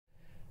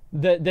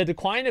The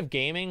decline of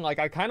gaming, like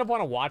I kind of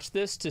want to watch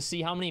this to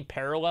see how many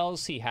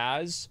parallels he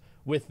has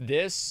with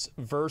this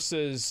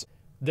versus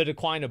the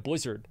decline of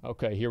Blizzard.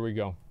 Okay, here we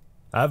go.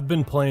 I've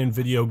been playing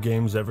video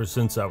games ever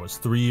since I was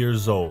 3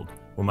 years old,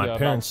 when my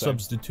parents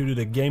substituted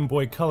a Game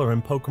Boy Color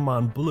and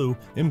Pokemon Blue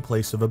in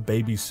place of a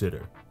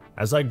babysitter.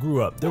 As I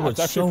grew up, there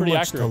was so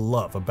much to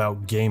love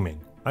about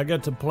gaming. I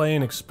got to play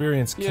and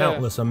experience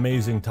countless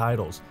amazing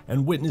titles,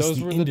 and witness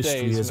the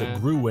industry as it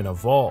grew and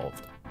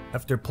evolved.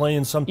 After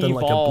playing something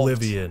like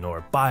Oblivion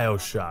or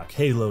BioShock,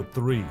 Halo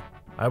 3,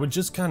 I would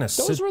just kind of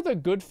sit— Those were the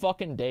good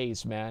fucking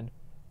days, man.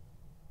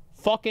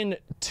 Fucking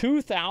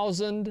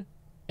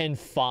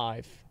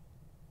 2005.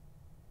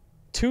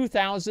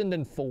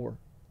 2004.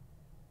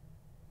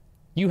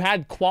 You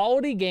had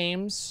quality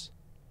games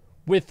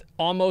with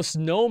almost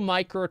no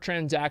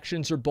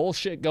microtransactions or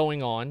bullshit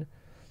going on.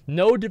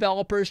 No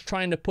developers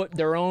trying to put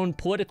their own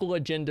political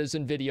agendas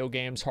in video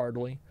games,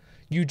 hardly.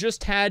 You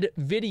just had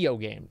video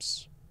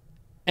games.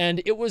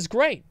 And it was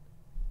great.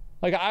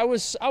 Like, I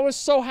was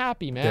so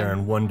happy, man. There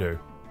and wonder,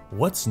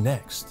 what's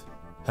next?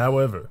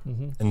 However,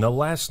 in the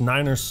last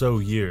 9 or so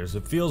years,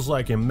 it feels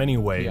like in many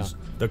ways,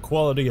 the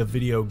quality of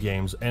video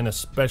games, and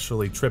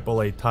especially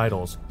AAA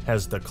titles,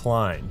 has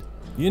declined.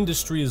 The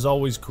industry is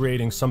always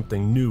creating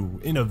something new,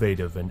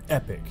 innovative, and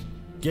epic.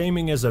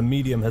 Gaming as a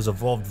medium has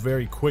evolved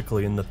very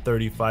quickly in the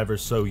 35 or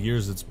so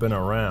years it's been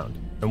around.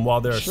 And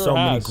while there are so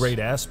many great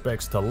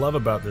aspects to love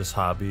about this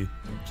hobby,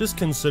 just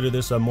consider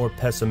this a more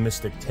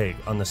pessimistic take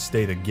on the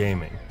state of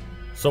gaming.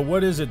 So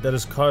what is it that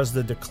has caused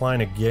the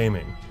decline of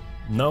gaming?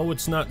 No,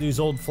 it's not these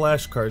old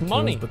Flash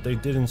cartoons, but they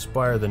did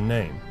inspire the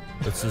name.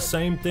 It's the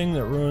same thing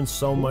that ruins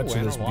so much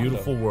of this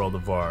beautiful world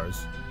of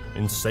ours.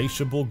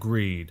 Insatiable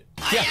greed.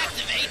 I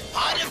activate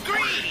Pot of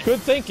Greed! Good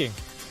thinking.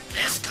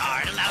 This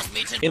card allows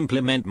me to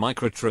implement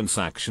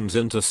microtransactions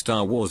into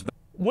Star Wars.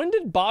 When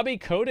did Bobby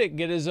Kotick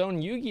get his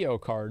own Yu-Gi-Oh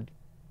card?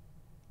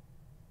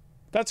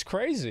 That's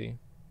crazy.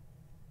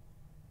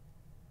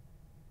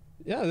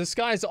 Yeah, this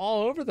guy's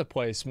all over the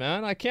place,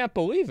 man. I can't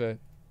believe it.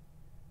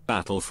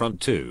 Battlefront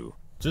 2.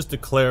 Just to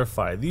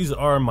clarify, these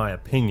are my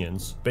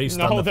opinions, based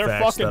on the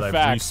facts that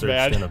I've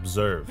researched and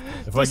observed.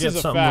 If I get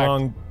something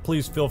wrong,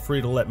 please feel free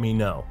to let me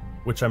know,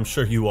 which I'm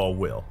sure you all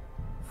will.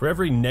 For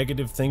every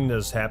negative thing that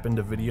has happened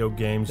to video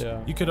games,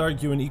 you could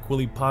argue an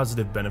equally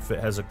positive benefit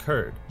has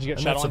occurred. Did you get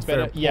and that's a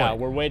fair point. Yeah,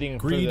 we're waiting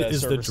for Greed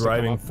is the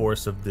driving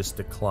force of this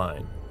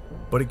decline.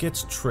 But it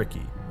gets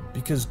tricky,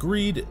 because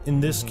greed, in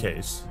this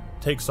case,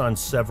 takes on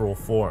several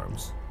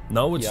forms.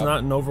 No, it's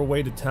not an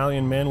overweight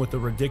Italian man with a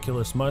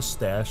ridiculous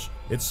mustache.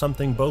 It's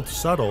something both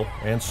subtle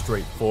and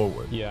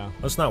straightforward.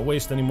 Let's not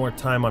waste any more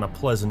time on a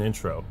pleasant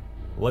intro.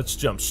 Let's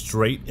jump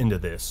straight into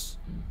this.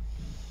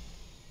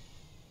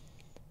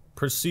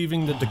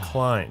 Perceiving the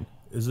decline.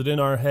 Is it in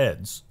our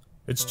heads?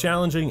 It's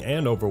challenging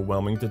and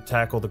overwhelming to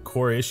tackle the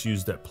core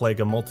issues that plague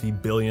a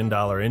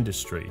multi-billion-dollar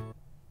industry.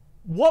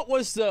 What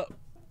was the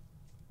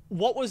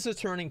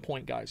turning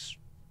point, guys?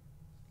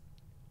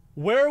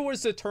 Where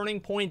was the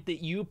turning point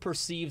that you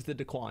perceived the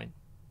decline?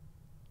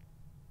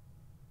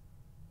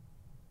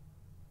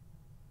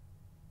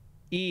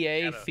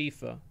 EA,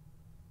 FIFA.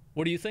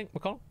 What do you think,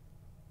 McCall?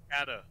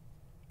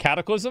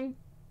 Cataclysm?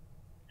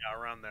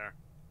 Yeah, around there.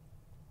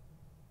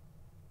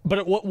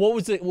 But what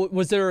was it?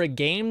 Was there a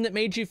game that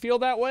made you feel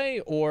that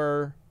way,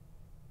 or?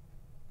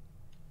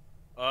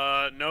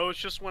 No, it's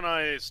just when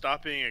I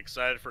stopped being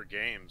excited for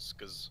games,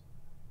 because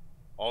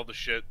all the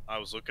shit I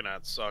was looking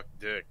at sucked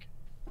dick.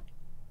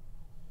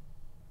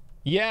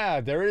 Yeah,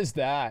 there is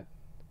that.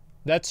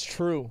 That's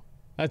true.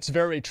 That's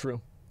very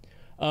true.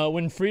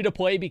 When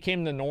free-to-play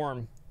became the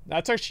norm.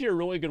 That's actually a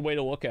really good way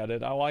to look at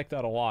it. I like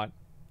that a lot.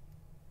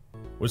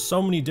 With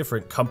so many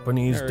different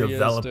companies,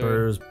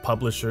 developers,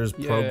 publishers,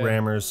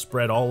 programmers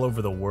spread all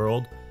over the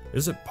world,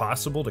 is it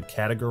possible to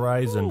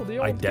categorize and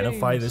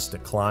identify this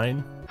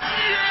decline?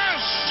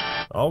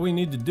 Yes! All we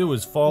need to do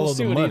is follow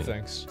the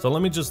money. So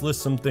let me just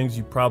list some things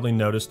you probably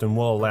noticed and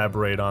we'll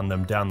elaborate on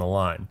them down the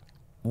line.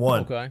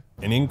 1.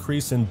 An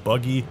increase in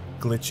buggy,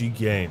 glitchy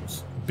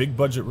games. Big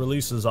budget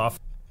releases often.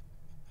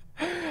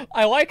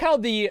 I like how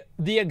the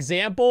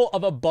example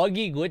of a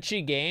buggy,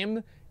 glitchy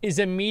game is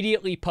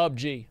immediately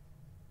PUBG.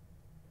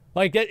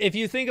 Like, if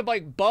you think of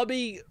like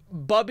Bubby,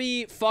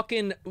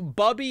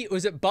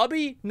 was it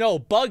Bubby? No,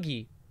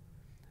 Buggy,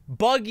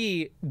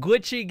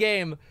 glitchy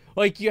game.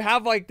 Like, you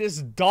have like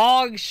this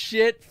dog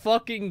shit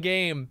fucking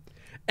game.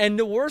 And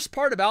the worst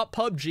part about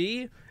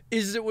PUBG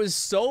is it was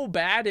so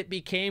bad it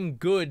became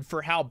good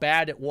for how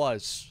bad it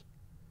was.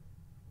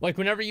 Like,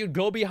 whenever you'd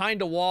go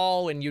behind a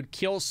wall and you'd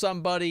kill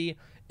somebody,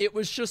 it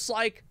was just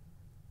like,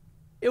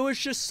 it was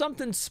just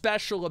something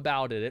special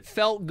about it. It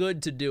felt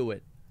good to do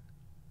it.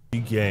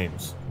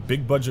 Games.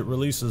 Big budget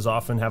releases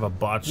often have a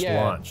botched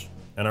launch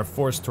and are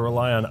forced to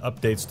rely on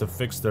updates to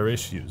fix their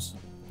issues.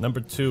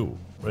 Number 2,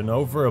 an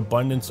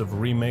overabundance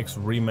of remakes,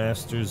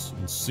 remasters,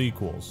 and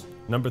sequels.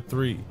 Number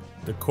 3,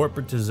 the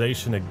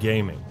corporatization of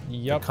gaming.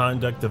 The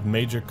conduct of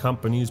major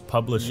companies,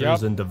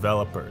 publishers, and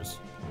developers.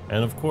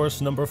 And of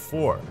course, number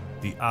 4,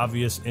 the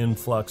obvious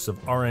influx of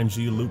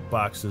RNG loot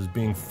boxes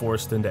being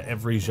forced into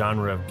every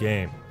genre of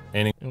game,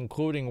 and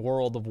including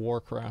World of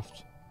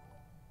Warcraft.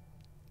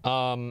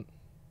 I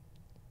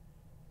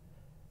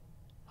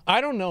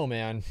don't know,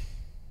 man.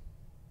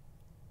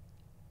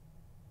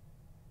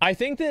 I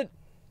think that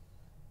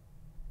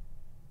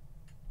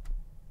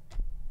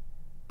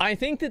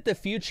the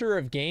future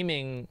of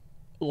gaming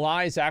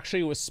lies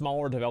actually with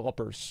smaller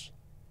developers,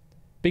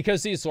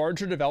 because these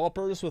larger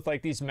developers with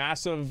like these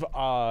massive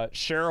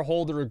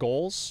shareholder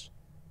goals,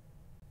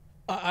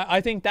 I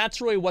think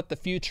that's really what the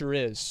future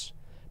is,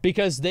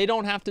 because they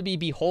don't have to be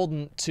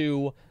beholden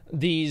to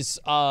these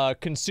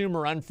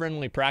consumer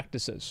unfriendly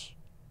practices.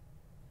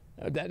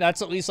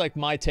 That's at least like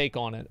my take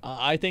on it.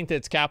 I think that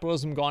it's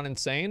capitalism gone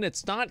insane.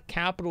 It's not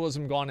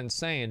capitalism gone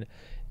insane.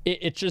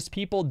 It's just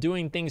people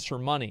doing things for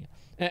money.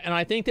 And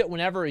I think that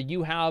whenever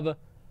you have...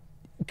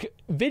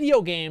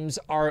 Video games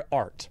are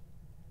art.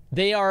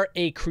 They are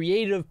a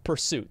creative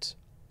pursuit.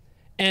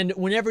 And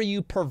whenever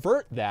you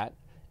pervert that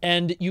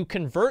and you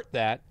convert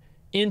that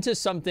into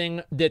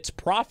something that's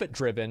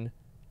profit-driven,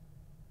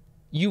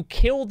 you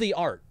kill the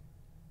art.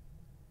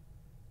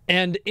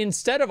 And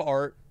instead of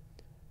art,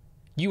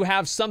 you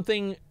have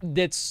something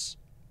that's...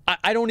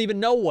 I don't even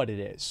know what it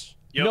is.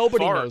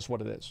 Nobody knows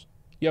what it is.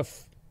 You have...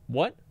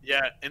 What?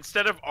 Yeah,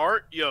 instead of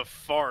art, you have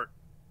fart.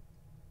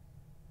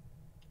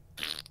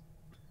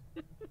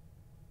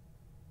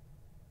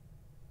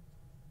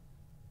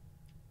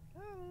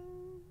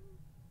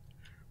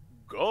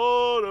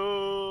 Got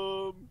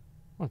him!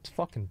 That's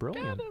fucking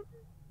brilliant.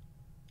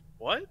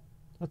 What?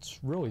 That's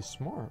really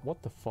smart.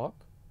 What the fuck?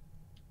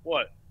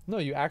 What? No,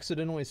 you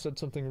accidentally said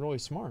something really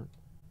smart.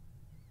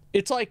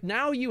 It's like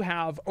now you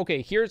have...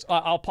 Okay, here's...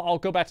 I'll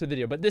go back to the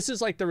video, but this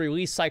is like the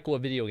release cycle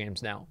of video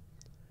games now.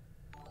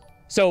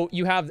 So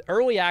you have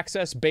early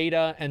access,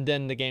 beta, and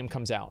then the game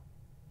comes out.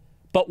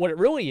 But what it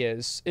really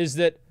is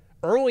that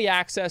early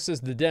access is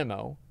the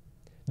demo,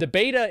 the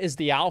beta is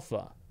the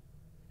alpha,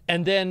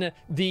 and then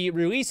the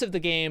release of the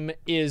game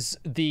is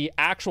the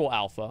actual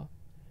alpha.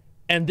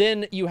 And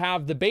then you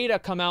have the beta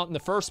come out in the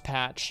first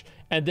patch,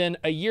 and then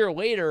a year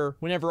later,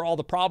 whenever all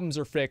the problems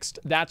are fixed,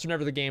 that's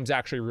whenever the game's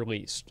actually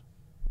released.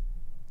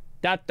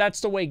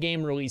 That's the way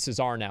game releases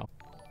are now.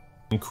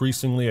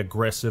 Increasingly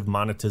aggressive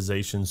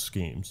monetization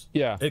schemes.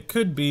 Yeah. It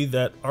could be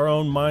that our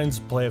own minds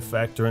play a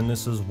factor in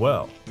this as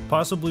well.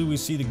 Possibly we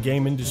see the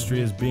game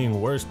industry as being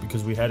worse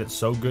because we had it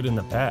so good in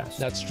the past.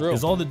 That's true.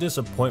 Is all the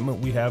disappointment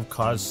we have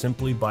caused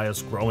simply by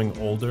us growing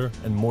older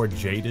and more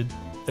jaded?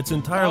 It's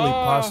entirely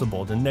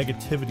possible the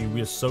negativity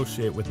we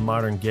associate with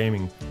modern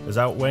gaming is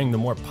outweighing the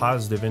more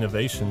positive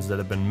innovations that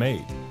have been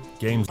made.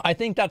 I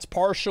think that's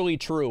partially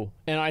true,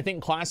 and I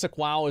think Classic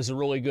WoW is a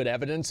really good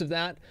evidence of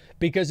that,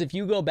 because if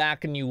you go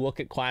back and you look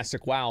at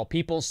Classic WoW,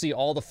 people see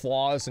all the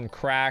flaws and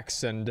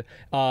cracks and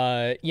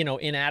you know,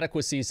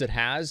 inadequacies it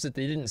has that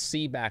they didn't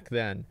see back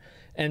then.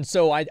 And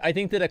so I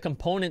think that a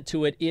component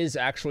to it is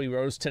actually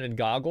rose-tinted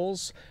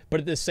goggles, but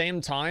at the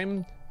same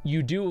time,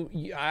 you do,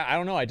 I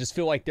don't know, I just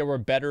feel like there were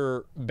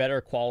better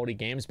quality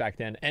games back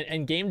then.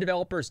 And game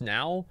developers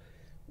now,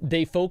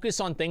 they focus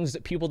on things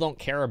that people don't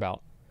care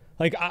about.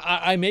 Like,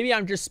 maybe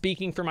I'm just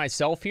speaking for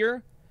myself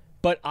here,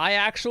 but I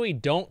actually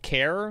don't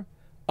care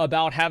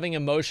about having a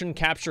motion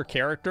capture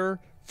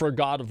character for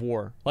God of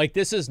War. Like,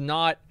 this is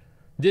not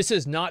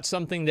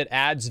something that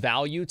adds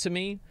value to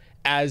me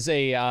as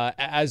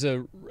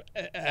a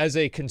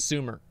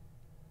consumer.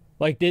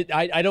 Like,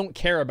 I don't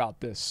care about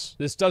this.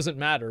 This doesn't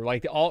matter.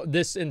 Like, all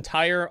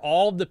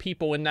of the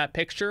people in that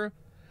picture,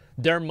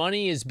 their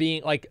money is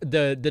being, like,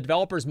 the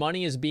developer's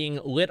money is being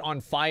lit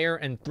on fire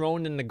and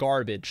thrown in the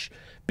garbage,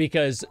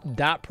 because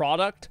that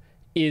product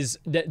is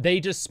that they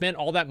just spent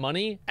all that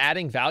money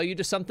adding value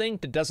to something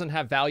that doesn't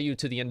have value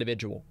to the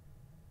individual.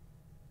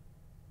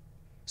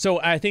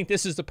 So I think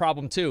this is the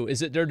problem too,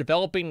 is that they're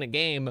developing the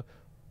game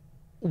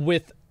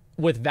with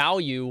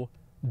value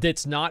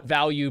that's not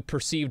value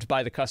perceived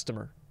by the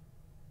customer.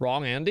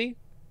 Wrong, Andy?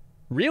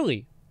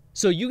 Really?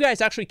 So you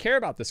guys actually care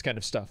about this kind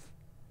of stuff?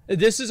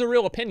 This is a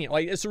real opinion.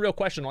 Like, it's a real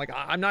question. Like,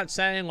 I'm not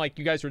saying like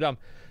you guys are dumb.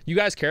 You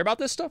guys care about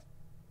this stuff?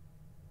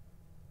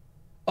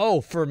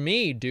 Oh, for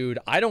me, dude,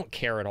 I don't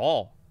care at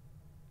all.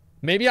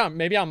 Maybe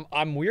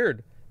I'm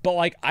weird, but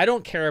like, I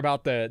don't care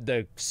about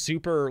the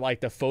super,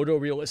 like, the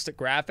photorealistic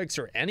graphics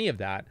or any of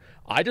that.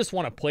 I just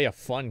want to play a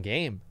fun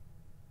game.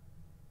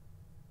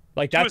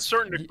 Like, that's to a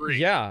certain degree.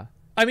 Yeah.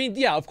 I mean,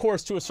 yeah, of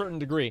course, to a certain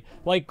degree.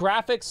 Like,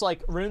 graphics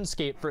like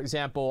RuneScape, for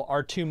example,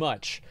 are too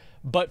much.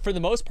 But for the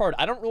most part,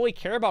 I don't really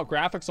care about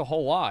graphics a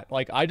whole lot.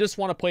 Like, I just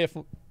want to play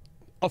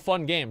a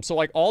fun game. So,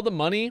 like, all the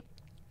money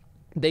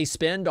they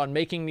spend on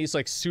making these,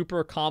 like,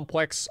 super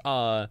complex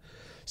cinematics,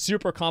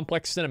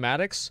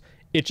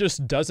 it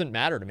just doesn't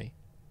matter to me.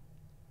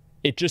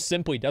 It just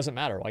simply doesn't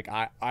matter. Like,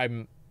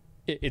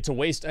 it's a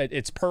waste.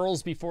 It's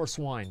pearls before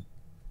swine.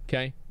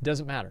 Okay?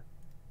 Doesn't matter.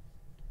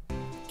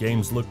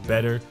 Games look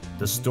better,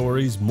 the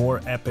story's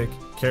more epic,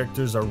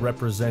 characters are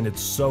represented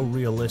so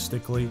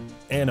realistically,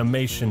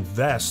 animation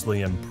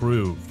vastly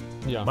improved.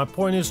 Yeah. My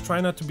point is, try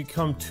not to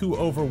become too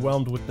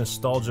overwhelmed with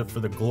nostalgia for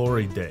the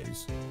glory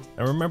days.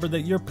 And remember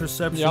that your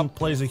perception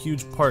plays a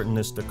huge part in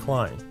this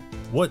decline.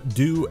 What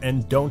do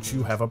and don't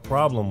you have a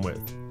problem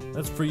with?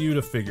 That's for you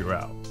to figure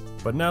out.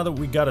 But now that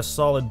we got a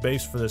solid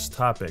base for this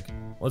topic,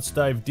 let's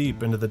dive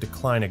deep into the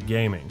decline of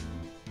gaming.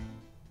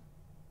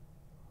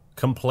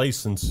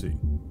 Complacency.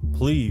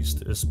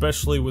 Pleased,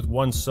 especially with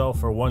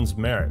oneself or one's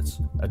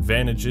merits,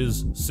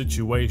 advantages,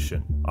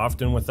 situation,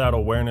 often without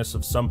awareness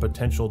of some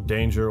potential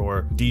danger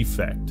or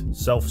defect,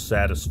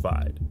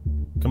 self-satisfied.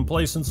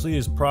 Complacency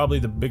is probably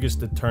the biggest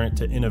deterrent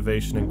to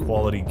innovation and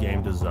quality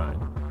game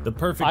design. The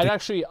perfect...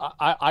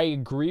 I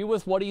agree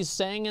with what he's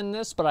saying in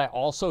this, but I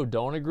also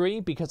don't agree,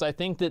 because I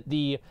think that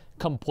the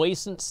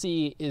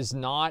complacency is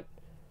not...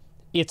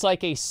 It's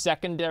like a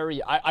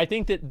secondary... I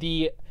think that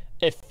the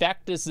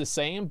effect is the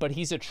same, but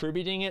he's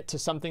attributing it to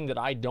something that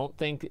I don't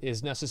think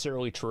is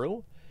necessarily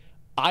true.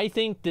 I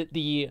think that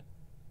the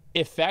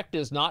effect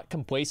is not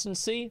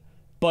complacency,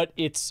 but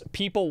it's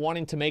people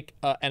wanting to make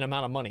an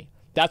amount of money.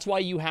 That's why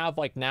you have,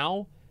 like,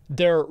 now,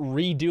 they're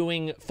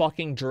redoing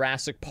fucking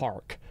Jurassic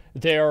Park.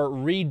 They're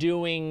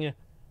redoing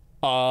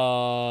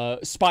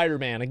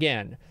Spider-Man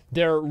again.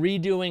 They're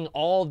redoing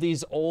all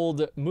these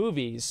old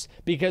movies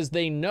because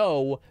they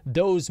know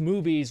those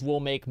movies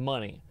will make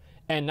money.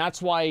 And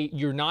that's why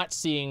you're not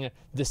seeing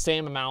the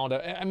same amount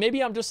of...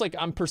 Maybe I'm just like,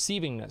 I'm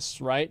perceiving this,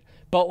 right?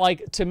 But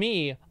like, to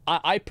me,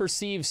 I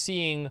perceive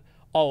seeing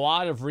a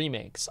lot of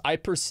remakes. I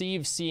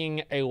perceive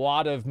seeing a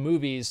lot of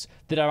movies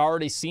that I've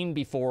already seen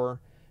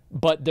before,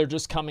 but they're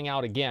just coming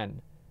out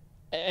again.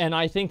 And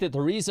I think that the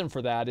reason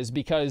for that is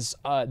because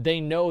they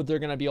know they're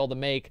going to be able to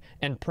make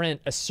and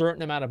print a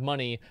certain amount of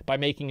money by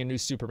making a new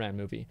Superman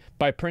movie,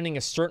 by printing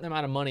a certain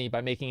amount of money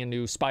by making a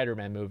new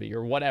Spider-Man movie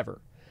or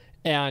whatever.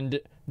 And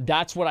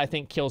that's what I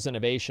think kills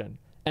innovation.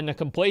 And the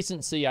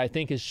complacency, I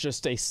think, is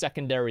just a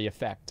secondary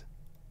effect.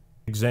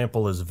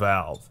 Example is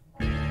Valve.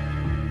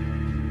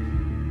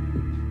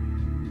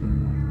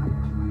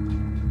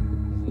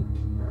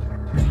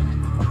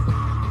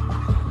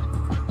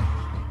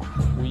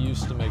 We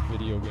used to make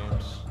video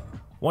games.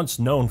 Once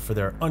known for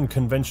their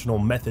unconventional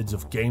methods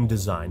of game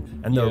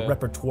design and their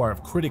repertoire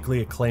of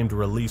critically acclaimed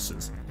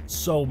releases,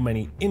 so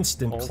many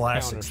instant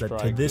classics that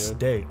to this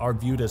day are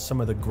viewed as some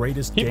of the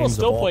greatest games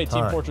of all time. People still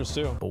play Team Fortress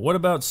 2. But what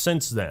about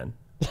since then?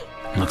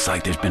 Looks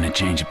like there's been a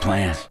change of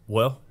plans.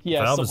 Well,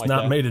 Valve has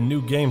not made a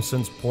new game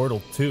since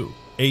Portal 2,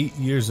 8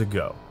 years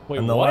ago. Wait,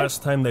 and the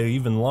last time they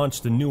even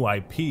launched a new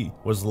IP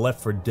was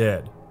Left 4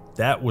 Dead.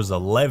 That was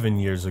 11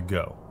 years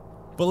ago.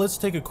 But let's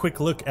take a quick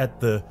look at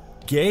the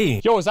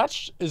game. Yo, is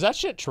that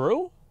shit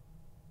true?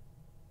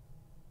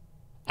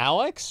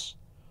 Alex?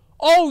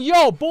 Oh,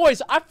 yo, boys,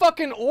 I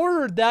fucking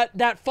ordered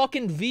that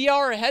fucking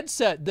VR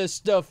headset,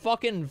 the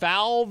fucking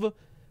Valve,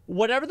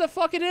 whatever the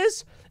fuck it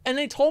is, and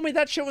they told me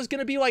that shit was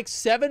gonna be like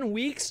 7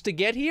 weeks to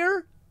get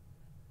here.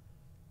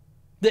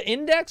 The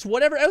index,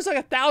 whatever, it was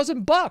like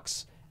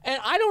 $1,000. And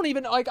I don't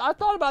even, like, I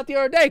thought about it the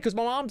other day, because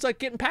my mom's like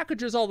getting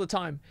packages all the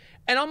time.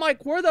 And I'm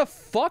like, where the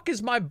fuck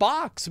is my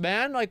box,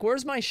 man? Like,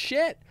 where's my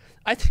shit?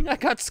 I think I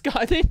got,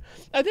 I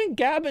think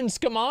Gavin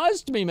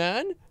skamazed me,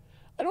 man.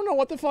 I don't know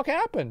what the fuck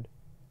happened.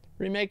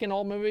 Remake an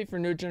old movie for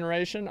new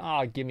generation?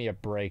 Ah, give me a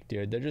break,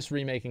 dude. They're just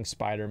remaking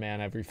Spider-Man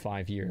every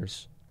 5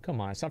 years.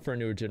 Come on, it's not for a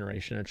new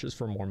generation. It's just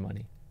for more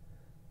money.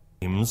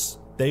 Games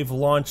they've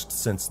launched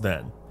since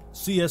then.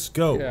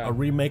 CSGO, a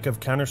remake of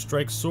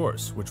Counter-Strike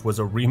Source, which was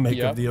a remake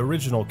of the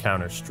original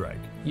Counter-Strike.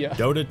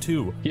 Dota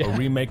 2, a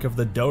remake of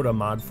the Dota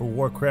mod for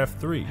Warcraft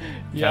 3.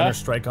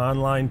 Counter-Strike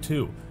Online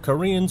 2,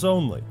 Koreans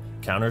only.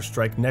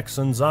 Counter-Strike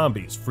Nexon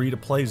Zombies,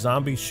 free-to-play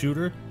zombie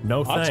shooter,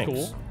 no thanks.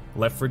 Cool.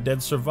 Left 4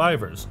 Dead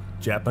Survivors,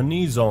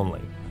 Japanese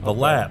only. The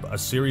Lab, a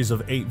series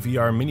of 8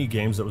 VR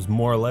minigames that was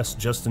more or less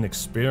just an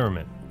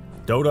experiment.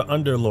 Dota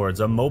Underlords,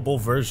 a mobile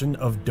version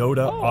of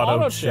Dota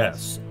Auto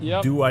Chess.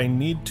 Do I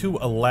need to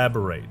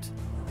elaborate?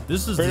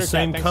 This is the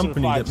same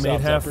company that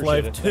made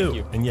Half-Life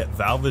 2, and yet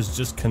Valve is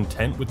just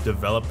content with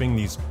developing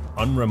these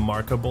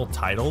unremarkable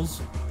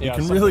titles? You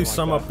can really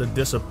sum up the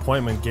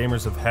disappointment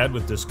gamers have had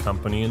with this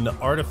company in the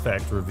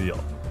Artifact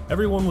reveal.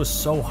 Everyone was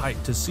so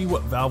hyped to see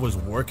what Valve was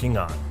working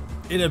on.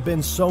 It had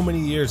been so many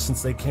years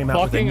since they came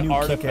out with a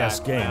new kick-ass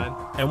game,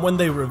 and when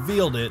they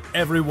revealed it,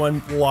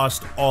 everyone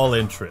lost all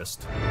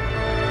interest.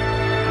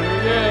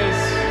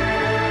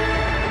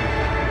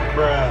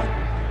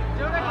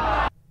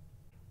 Bruh.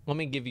 Let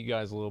me give you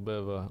guys a little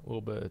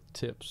bit of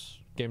tips,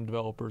 game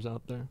developers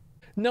out there.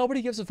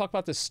 Nobody gives a fuck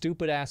about this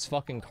stupid ass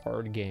fucking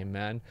card game,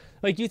 man.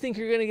 Like, you think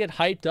you're gonna get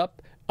hyped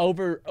up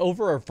over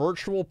a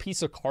virtual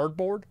piece of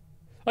cardboard?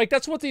 Like,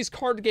 that's what these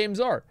card games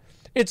are.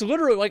 It's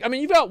literally like, I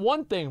mean, you've got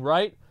one thing,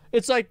 right?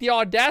 It's like the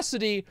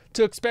audacity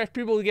to expect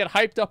people to get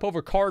hyped up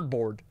over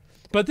cardboard.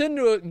 But then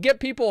to get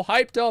people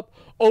hyped up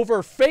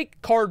over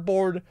fake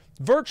cardboard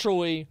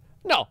virtually,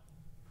 no.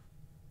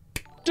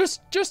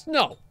 Just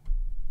no.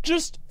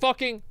 Just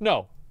fucking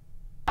no.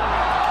 You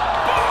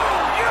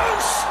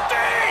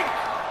stink!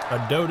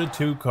 A Dota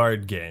 2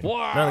 card game.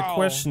 Wow. Now the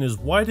question is,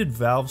 why did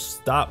Valve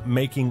stop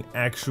making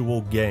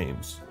actual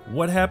games?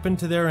 What happened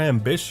to their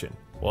ambition?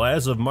 Well,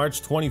 as of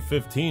March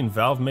 2015,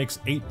 Valve makes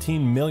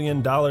 $18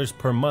 million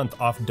per month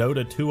off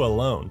Dota 2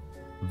 alone.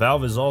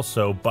 Valve is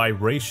also, by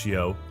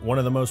ratio, one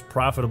of the most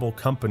profitable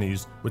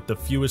companies with the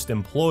fewest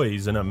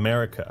employees in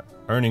America,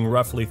 earning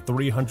roughly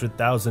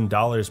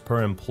 $300,000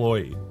 per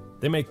employee.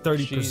 They make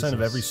 30%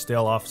 of every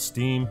sale off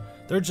Steam.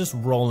 They're just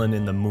rolling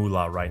in the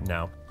moolah right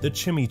now. The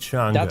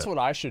chimichanga. That's what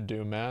I should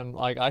do, man.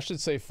 Like, I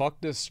should say,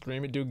 fuck this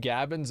streaming. Dude,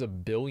 Gavin's a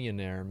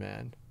billionaire,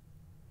 man.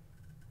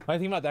 I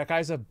think about that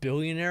guy's a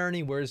billionaire and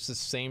he wears the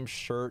same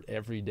shirt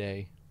every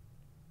day.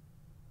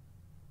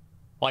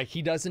 Like,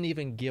 he doesn't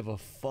even give a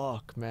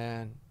fuck,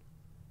 man.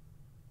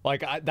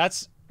 Like,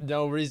 that's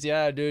no reason.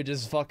 Yeah, dude,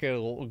 just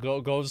fucking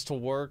goes to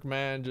work,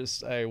 man.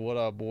 Just, hey, what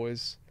up,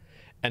 boys?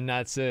 And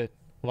that's it.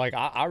 Like,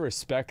 I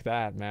respect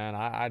that, man.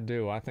 I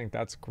do. I think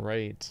that's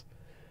great.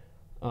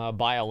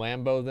 Buy a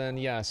Lambo then?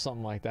 Yeah,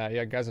 something like that.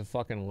 Yeah, guy's a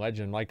fucking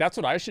legend. Like, that's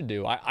what I should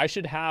do. I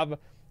should have,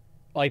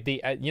 like,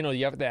 the, you know,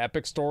 you have the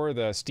Epic store,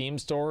 the Steam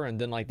store, and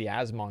then, like, the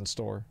Asmongold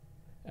store.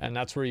 And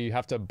that's where you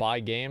have to buy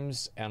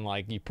games and,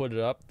 like, you put it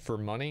up for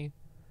money.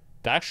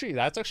 That's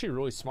actually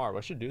really smart.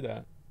 I should do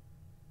that.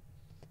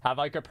 Have,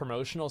 like, a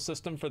promotional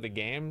system for the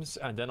games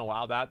and then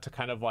allow that to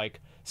kind of,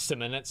 like,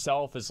 cement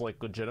itself as,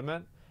 like,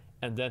 legitimate.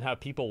 And then have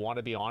people want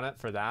to be on it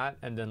for that.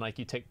 And then, like,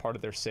 you take part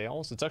of their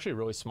sales. It's actually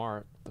really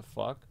smart. The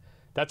fuck?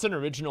 That's an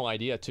original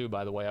idea, too,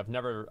 by the way. I've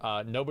never,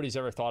 nobody's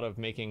ever thought of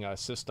making a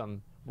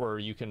system where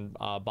you can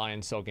buy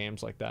and sell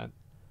games like that.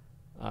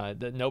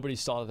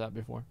 Nobody's thought of that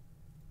before.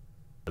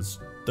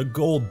 The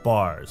gold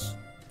bars.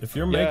 If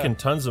you're making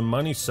tons of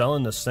money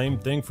selling the same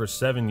thing for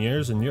 7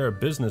 years and you're a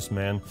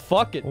businessman,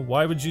 fuck it. Well,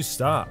 why would you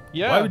stop?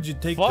 Yeah, why would you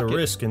take the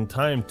risk and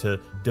time to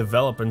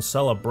develop and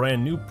sell a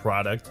brand new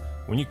product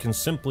when you can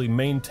simply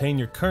maintain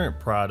your current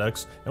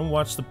products and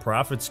watch the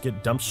profits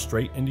get dumped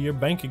straight into your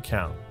bank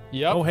account?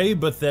 Yep. Oh, hey,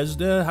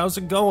 Bethesda, how's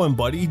it going,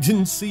 buddy?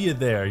 Didn't see you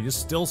there. You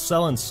still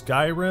selling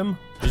Skyrim?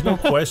 There's no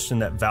question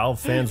that Valve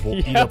fans will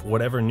eat up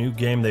whatever new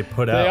game they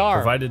put out,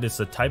 provided it's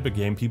the type of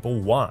game people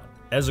want.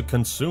 As a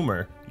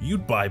consumer,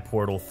 you'd buy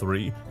Portal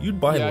 3, you'd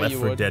buy Left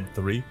 4 Dead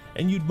 3,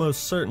 and you'd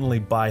most certainly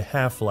buy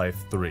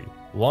Half-Life 3.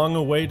 Long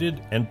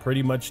awaited and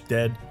pretty much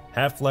dead,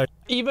 Half-Life...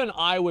 Even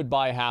I would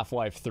buy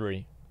Half-Life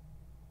 3.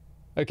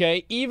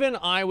 Okay, even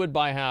I would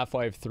buy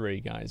Half-Life 3,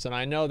 guys. And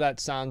I know that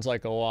sounds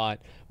like a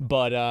lot,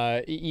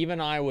 but even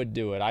I would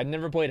do it. I'd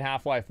never played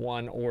Half-Life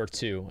 1 or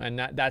 2,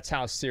 and that's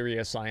how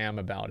serious I am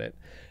about it.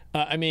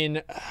 I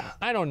mean,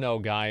 I don't know,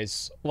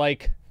 guys.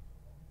 Like...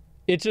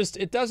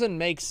 It doesn't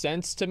make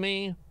sense to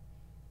me.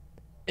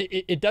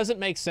 It doesn't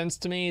make sense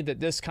to me that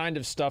this kind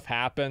of stuff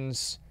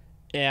happens,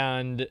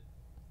 and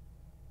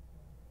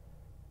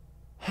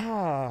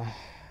I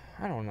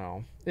don't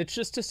know. It's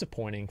just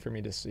disappointing for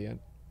me to see it.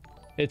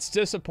 It's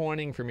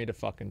disappointing for me to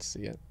fucking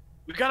see it.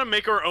 We gotta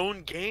make our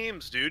own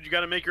games, dude. You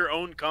gotta make your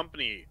own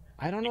company.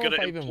 I don't know if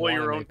I even want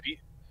to make...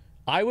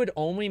 I would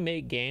only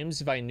make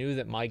games if I knew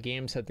that my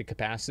games had the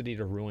capacity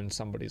to ruin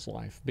somebody's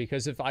life.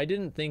 Because if I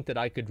didn't think that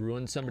I could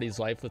ruin somebody's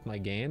life with my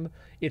game,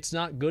 it's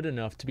not good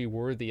enough to be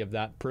worthy of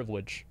that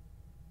privilege.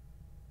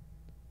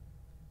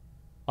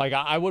 Like,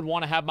 I would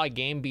want to have my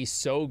game be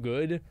so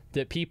good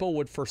that people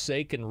would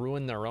forsake and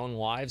ruin their own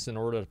lives in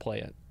order to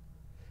play it.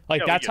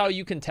 Like, that's how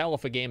you can tell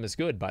if a game is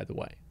good, by the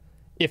way.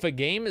 If a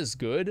game is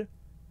good...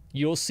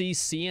 You'll see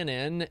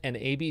CNN and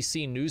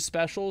ABC news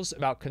specials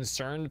about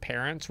concerned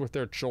parents with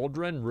their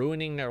children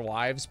ruining their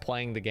lives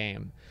playing the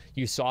game.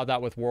 You saw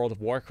that with World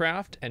of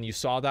Warcraft, and you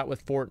saw that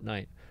with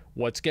Fortnite.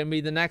 What's going to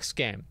be the next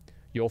game?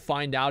 You'll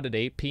find out at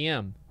 8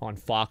 p.m. on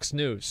Fox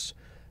News.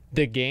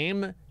 The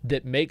game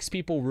that makes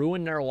people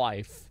ruin their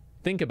life,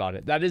 think about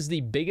it. That is the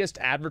biggest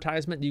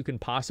advertisement you can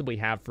possibly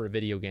have for a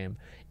video game.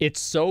 It's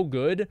so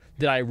good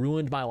that I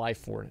ruined my life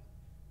for it.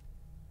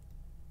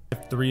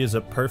 3 is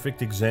a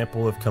perfect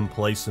example of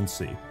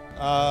complacency.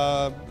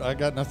 I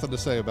got nothing to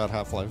say about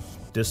Half-Life.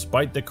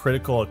 Despite the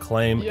critical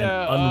acclaim and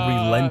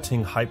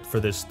unrelenting hype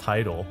for this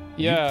title,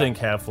 you'd think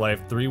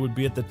Half-Life 3 would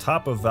be at the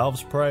top of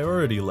Valve's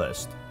priority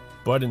list.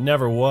 But it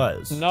never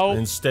was. No.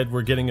 Instead,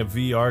 we're getting a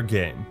VR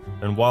game.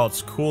 And while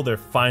it's cool they're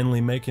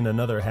finally making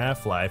another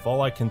Half-Life,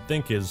 all I can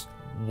think is,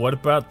 what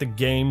about the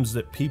games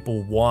that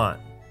people want?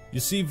 You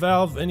see,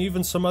 Valve and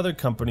even some other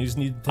companies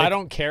need to take... I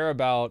don't care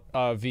about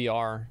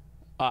VR.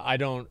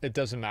 It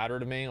doesn't matter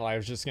to me. Like, I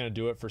was just going to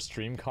do it for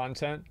stream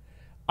content.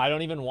 I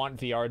don't even want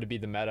VR to be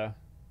the meta.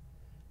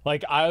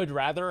 Like, I would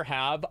rather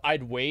have,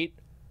 I'd wait.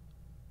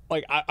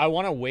 Like, I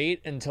want to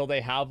wait until they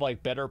have,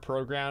 like, better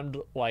programmed,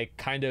 like,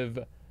 kind of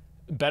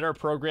better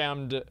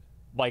programmed,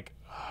 like,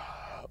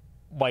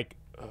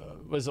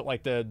 was it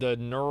like the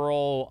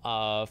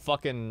neural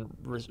fucking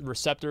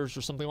receptors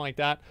or something like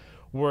that,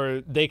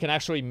 where they can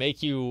actually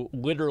make you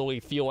literally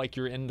feel like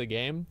you're in the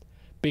game.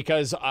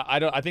 Because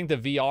I think the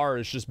VR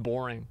is just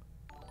boring,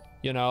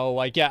 you know,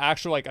 like, yeah,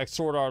 actually, like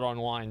Sword Art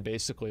Online,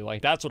 basically,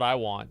 like, that's what I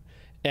want.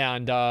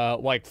 And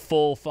like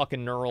full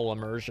fucking neural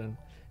immersion.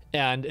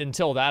 And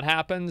until that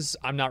happens,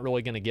 I'm not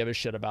really going to give a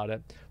shit about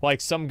it.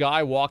 Like some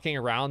guy walking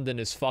around in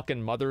his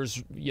fucking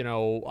mother's, you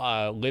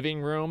know,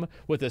 living room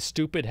with a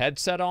stupid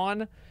headset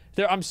on.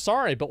 I'm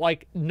sorry, but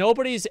like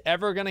nobody's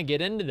ever going to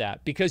get into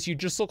that because you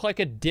just look like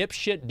a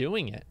dipshit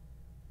doing it.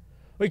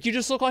 Like you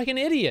just look like an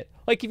idiot.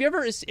 Like have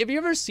you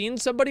ever seen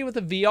somebody with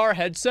a VR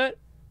headset?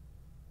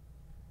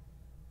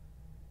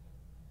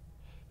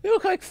 They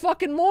look like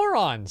fucking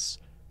morons.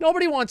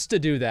 Nobody wants to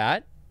do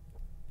that.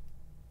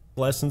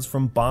 Lessons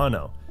from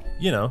Bono.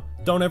 You know,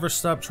 don't ever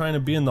stop trying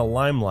to be in the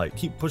limelight.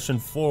 Keep pushing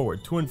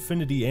forward to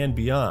infinity and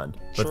beyond.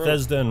 True.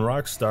 Bethesda and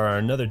Rockstar are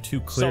another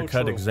two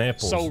clear-cut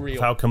examples of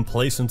how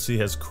complacency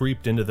has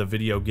creeped into the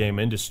video game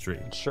industry.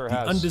 It sure the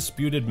has.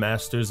 undisputed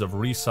masters of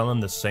reselling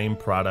the same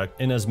product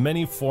in as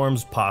many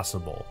forms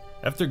possible.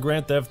 After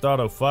Grand Theft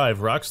Auto 5,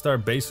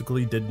 Rockstar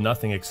basically did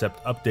nothing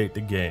except update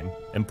the game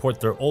and port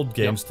their old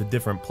games to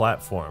different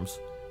platforms.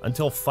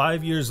 Until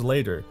 5 years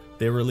later,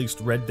 they released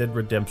Red Dead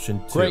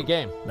Redemption 2. Great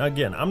game. Now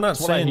again, I'm not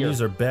saying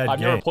these are bad games. I've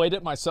never played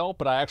it myself,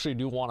 but I actually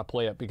do want to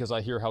play it because I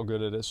hear how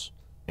good it is.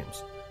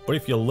 But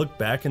if you look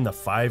back in the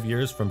 5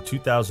 years from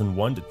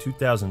 2001 to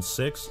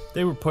 2006,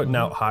 they were putting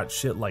out hot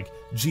shit like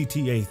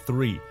GTA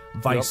 3,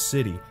 Vice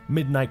City,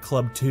 Midnight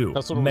Club 2,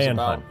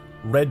 Manhunt,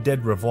 Red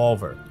Dead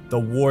Revolver, The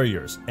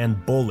Warriors,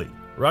 and Bully.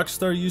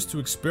 Rockstar used to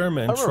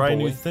experiment and try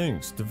new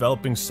things,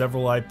 developing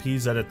several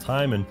IPs at a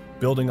time and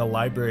building a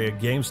library of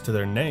games to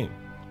their name.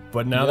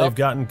 But now they've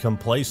gotten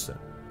complacent.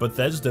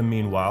 Bethesda,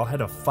 meanwhile,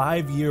 had a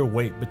 5-year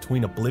wait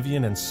between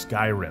Oblivion and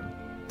Skyrim.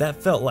 That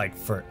felt like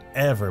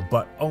forever,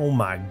 but oh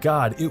my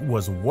god, it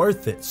was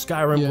worth it.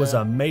 Skyrim was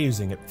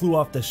amazing. It flew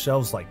off the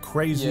shelves like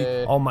crazy.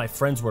 All my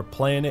friends were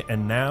playing it,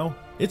 and now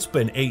it's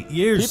been 8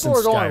 years since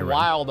Skyrim. People are going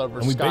wild over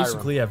and we Skyrim.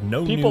 basically have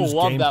no news,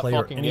 gameplay,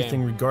 or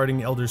anything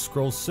regarding Elder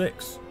Scrolls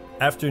 6.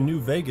 After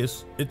New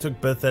Vegas, it took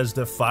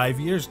Bethesda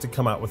 5 years to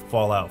come out with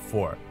Fallout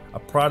 4. A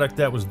product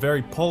that was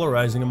very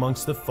polarizing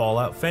amongst the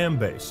Fallout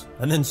fanbase.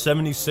 And then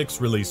 76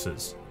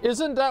 releases.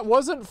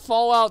 Wasn't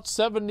Fallout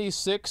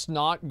 76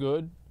 not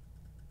good?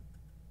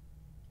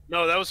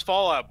 No, that was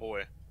Fallout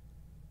Boy.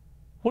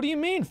 What do you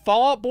mean?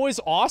 Fallout Boy's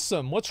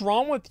awesome. What's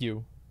wrong with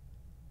you?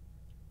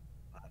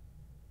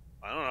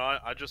 I don't know.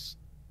 I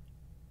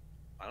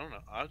don't know.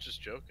 I was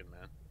just joking,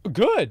 man.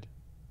 Good.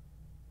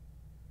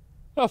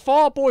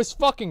 Fallout Boy's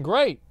fucking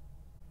great.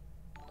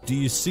 Do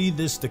you see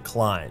this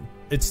decline?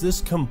 It's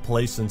this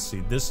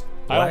complacency, this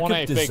lack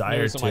of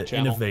desire to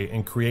innovate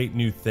and create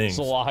new things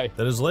that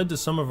has led to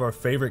some of our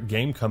favorite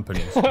game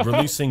companies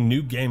releasing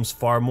new games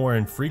far more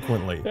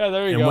infrequently. Yeah,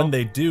 there you go. go. And when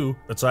they do,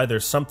 it's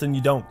either something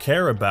you don't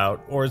care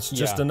about or it's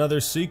just another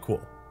sequel.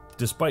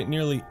 Despite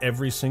nearly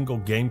every single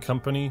game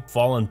company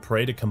fallen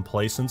prey to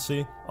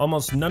complacency,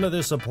 almost none of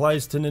this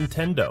applies to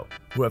Nintendo,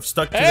 who have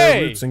stuck to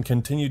their roots and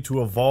continue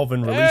to evolve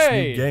and release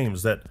new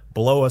games that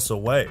blow us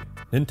away.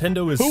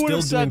 Nintendo is still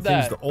doing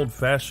things the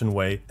old-fashioned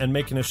way and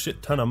making a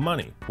shit ton of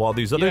money, while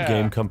these other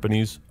game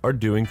companies are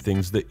doing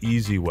things the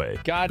easy way.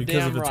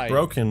 Because if it's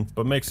broken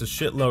but makes a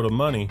shitload of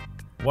money,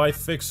 why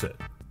fix it?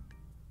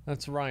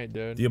 That's right,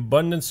 dude. The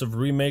abundance of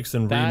remakes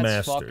and remasters.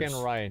 That's fucking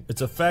right.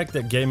 It's a fact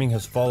that gaming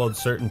has followed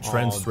certain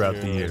trends throughout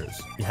the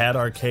years. You had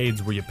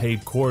arcades where you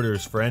paid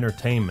quarters for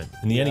entertainment.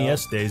 In the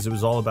NES days, it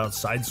was all about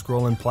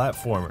side-scrolling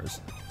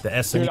platformers. The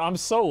SNES. Dude, I'm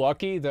so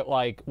lucky that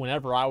like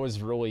whenever I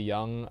was really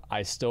young,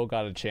 I still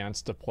got a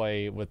chance to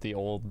play with the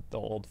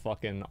old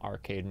fucking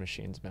arcade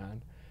machines,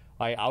 man.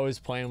 Like I was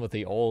playing with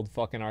the old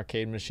fucking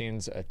arcade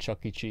machines at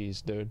Chuck E.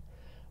 Cheese, dude.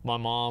 My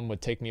mom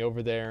would take me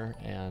over there,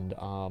 and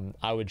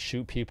I would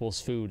shoot people's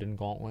food in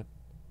Gauntlet.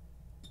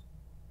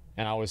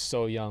 And I was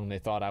so young, they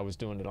thought I was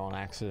doing it on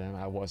accident.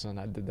 I wasn't.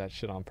 I did that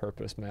shit on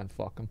purpose, man.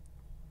 Fuck them.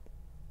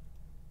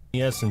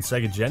 NES and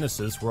Sega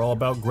Genesis were all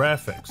about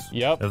graphics.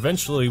 Yep.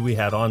 Eventually, we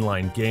had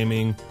online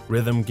gaming,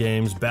 rhythm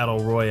games,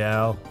 battle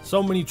royale.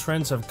 So many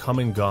trends have come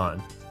and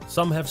gone.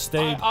 Some have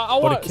stayed, I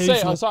want to say,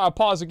 sorry, I'll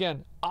pause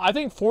again. I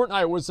think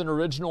Fortnite was an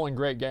original and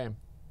great game.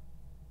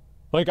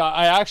 Like,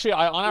 I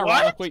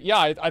unironically,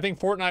 I think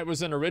Fortnite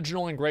was an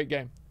original and great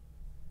game.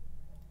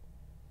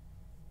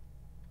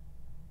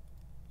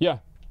 Yeah.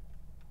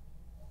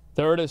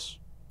 There it is.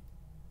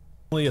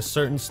 Only a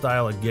certain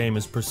style of game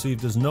is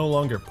perceived as no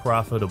longer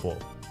profitable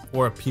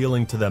or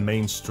appealing to the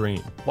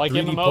mainstream. Like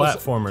 3D MMOs.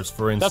 platformers,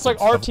 for instance. That's like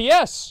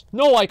RTS.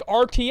 No, like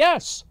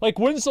RTS. Like,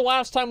 when's the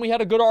last time we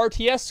had a good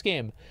RTS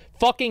game?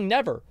 Fucking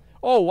never.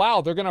 Oh, wow,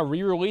 they're gonna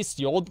re-release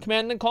the old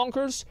Command &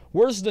 Conquers?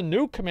 Where's the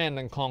new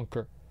Command &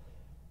 Conquer?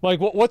 Like,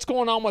 what's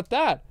going on with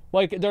that?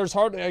 Like, there's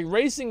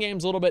racing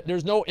games a little bit.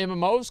 There's no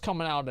MMOs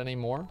coming out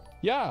anymore.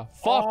 Yeah,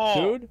 fuck,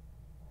 dude.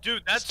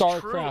 Dude, that's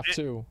StarCraft true.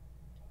 2.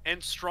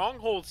 And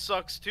Stronghold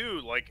sucks,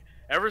 too. Like,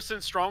 ever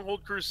since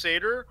Stronghold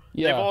Crusader,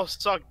 they've all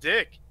sucked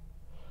dick.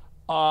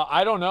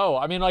 I don't know.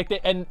 I mean, like,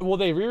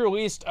 they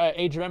re-released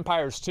Age of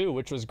Empires 2,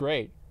 which was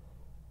great.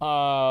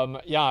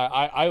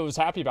 I was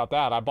happy about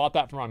that. I bought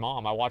that for my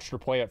mom. I watched her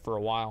play it for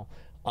a while.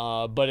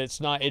 But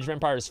it's not Age of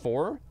Empires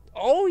 4.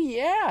 Oh,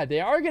 yeah,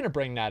 they are going to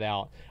bring that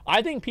out.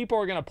 I think people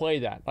are going to play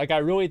that. Like, I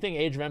really think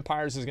Age of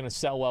Empires is going to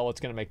sell well. It's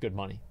going to make good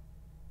money.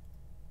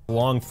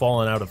 long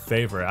fallen out of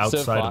favor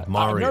outside of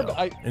Mario.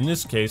 never- In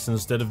this case,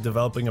 instead of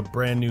developing a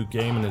brand new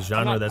game in a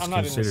genre that's I'm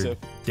not into considered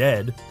Civ.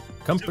 dead,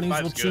 companies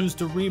Civ will 5's good. choose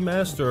to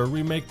remaster or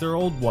remake their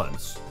old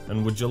ones.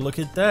 And would you look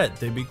at that,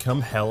 they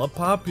become hella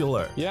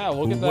popular. Yeah,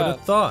 look Who at would have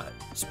that. thought?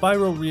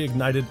 Spyro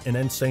Reignited and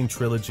Insane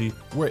Trilogy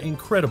were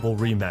incredible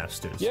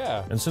remasters.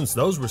 Yeah. And since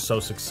those were so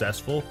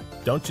successful,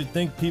 don't you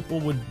think people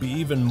would be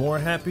even more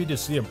happy to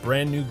see a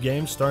brand new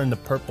game starring the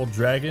Purple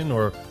Dragon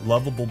or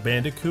Lovable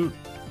Bandicoot?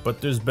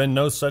 But there's been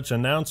no such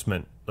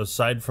announcement,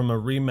 aside from a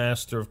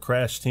remaster of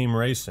Crash Team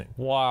Racing.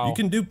 Wow. You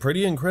can do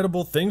pretty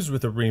incredible things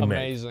with a remake.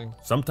 Amazing.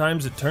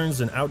 Sometimes it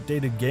turns an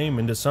outdated game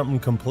into something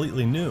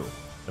completely new,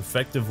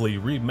 effectively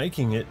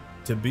remaking it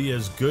to be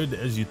as good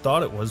as you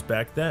thought it was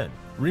back then.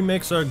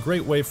 Remakes are a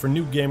great way for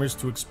new gamers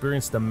to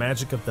experience the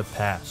magic of the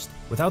past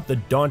without the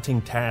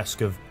daunting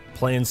task of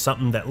playing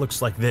something that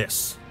looks like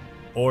this.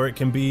 Or it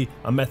can be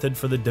a method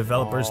for the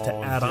developers to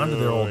add on to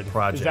their old dude.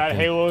 project Is that and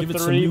Halo give it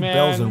some 3, new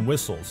bells man? and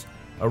whistles.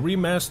 A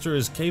remaster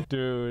is capable.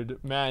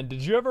 Dude, man,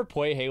 did you ever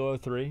play Halo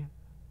 3?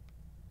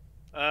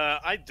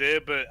 I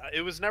did, but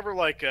it was never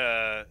like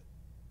a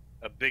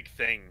big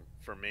thing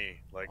for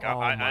me. Like Oh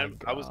my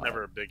I was God.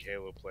 never a big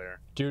Halo player.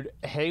 Dude,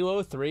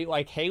 Halo 3,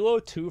 like Halo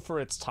 2 for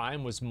its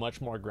time was much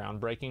more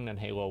groundbreaking than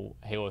Halo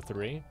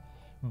 3.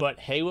 But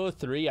Halo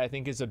 3 I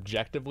think is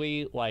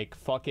objectively like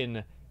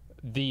fucking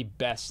the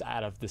best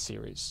out of the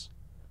series.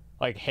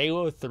 Like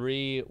Halo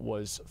 3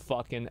 was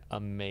fucking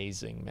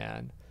amazing,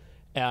 man.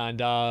 And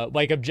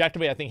like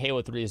objectively I think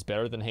Halo 3 is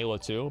better than Halo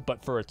 2,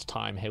 but for its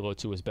time Halo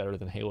 2 is better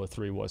than Halo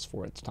 3 was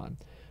for its time.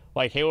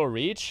 Like Halo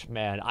Reach,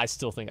 man, I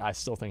still think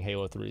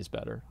Halo 3 is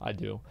better. I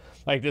do.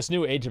 Like this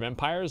new Age of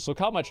Empires, look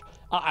how much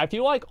I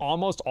feel like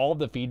almost all of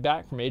the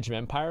feedback from Age of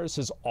Empires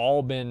has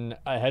all been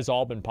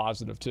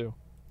positive too.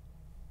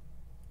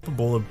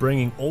 Capable of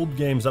bringing old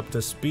games up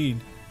to speed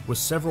with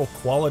several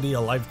quality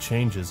of life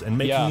changes and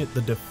making Yeah. it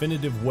the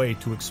definitive way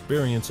to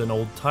experience an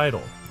old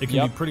title. It can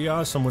Yep. be pretty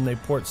awesome when they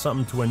port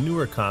something to a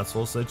newer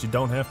console so that you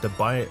don't have to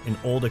buy an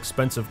old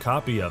expensive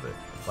copy of it,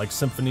 like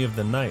Symphony of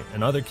the Night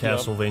and other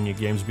Castlevania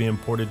games being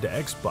ported to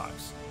Xbox.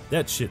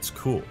 That shit's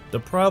cool. The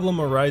problem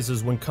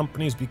arises when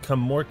companies become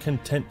more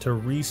content to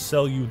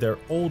resell you their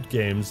old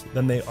games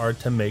than they are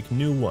to make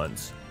new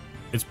ones.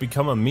 It's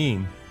become a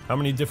meme. How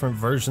many different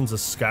versions of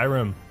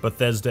Skyrim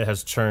Bethesda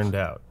has churned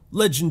out?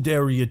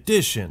 Legendary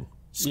Edition,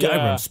 Skyrim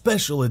Yeah.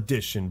 Special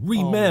Edition,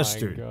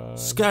 Remastered, God.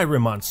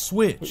 Skyrim on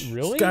Switch, Wait,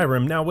 really?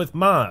 Skyrim now with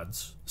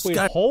mods, Wait,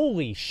 Skyrim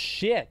holy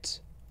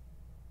shit.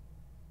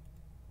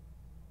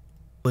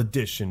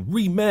 Edition,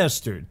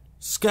 Remastered,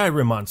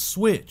 Skyrim on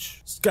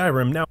Switch,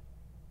 Skyrim now.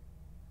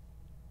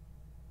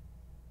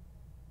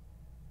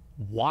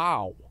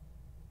 Wow.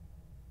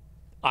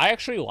 I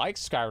actually like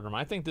Skyrim.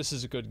 I think this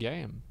is a good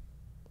game.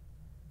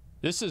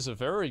 This is a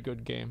very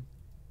good game.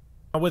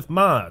 With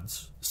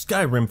mods,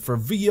 Skyrim for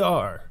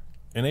VR.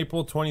 In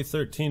April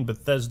 2013,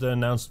 Bethesda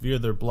announced via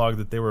their blog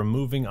that they were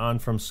moving on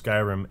from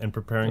Skyrim and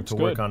preparing That's to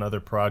work good. on other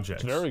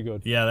projects. Very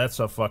good. Yeah, that's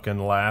a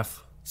fucking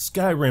laugh.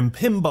 Skyrim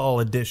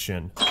Pinball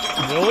Edition.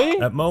 Really?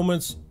 At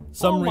moments,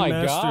 some Oh my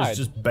remasters God.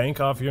 just bank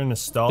off your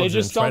nostalgia They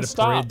just and try don't to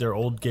stop. parade their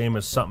old game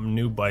as something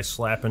new by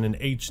slapping an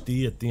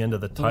HD at the end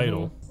of the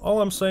title. Mm-hmm.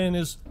 All I'm saying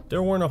is,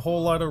 there weren't a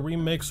whole lot of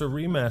remakes or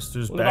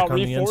remasters What back about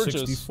on the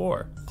Reforges?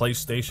 N64,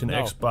 PlayStation,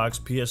 No.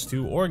 Xbox,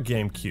 PS2, or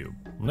GameCube.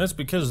 And that's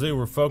because they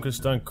were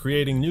focused on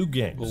creating new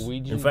games.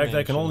 Luigi's In fact,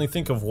 I can Mansion. only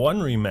think of one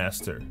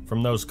remaster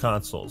from those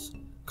consoles.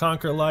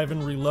 Conquer Live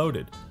and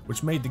Reloaded,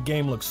 which made the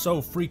game look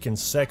so freaking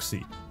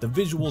sexy. The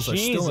visuals are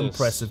still Jesus.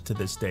 impressive to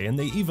this day, and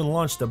they even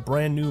launched a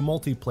brand new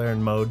multiplayer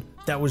mode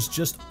that was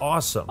just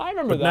awesome. I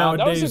remember but that.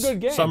 That was a Nowadays, good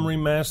game. some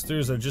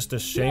remasters are just a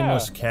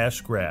shameless Yeah.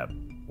 cash grab,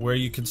 where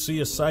you can see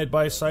a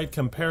side-by-side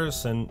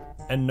comparison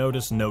and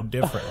notice no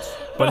difference.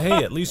 But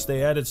hey, at least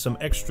they added some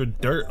extra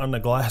dirt on the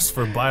glass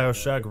for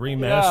BioShock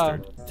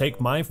Remastered. Take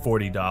my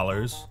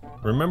 $40.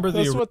 Remember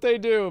That's the what they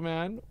do,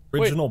 man.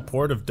 Wait, original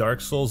port of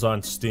Dark Souls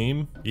on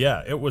Steam?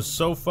 Yeah, it was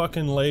so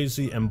fucking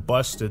lazy and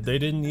busted, they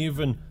didn't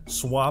even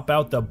swap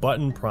out the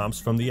button prompts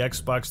from the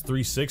Xbox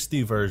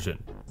 360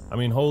 version. I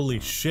mean, holy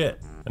shit.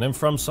 And then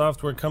From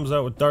Software comes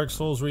out with Dark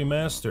Souls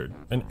Remastered,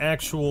 an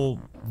actual,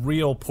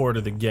 real port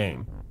of the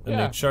game. And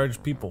Yeah. they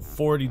charge people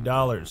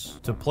 $40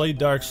 to play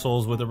Dark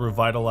Souls with a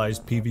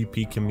revitalized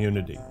PvP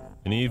community.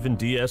 And even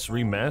DS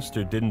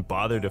Remastered didn't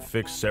bother to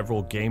fix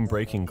several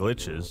game-breaking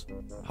glitches,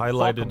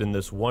 highlighted in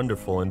this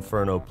wonderful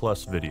Inferno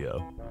Plus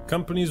video.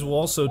 Companies will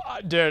also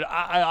dude,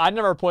 I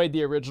never played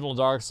the original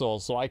Dark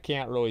Souls, so I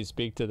can't really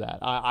speak to that.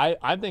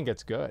 I think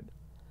it's good.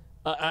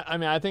 I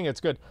mean, I think it's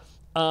good.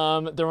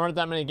 There weren't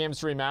that many games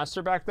to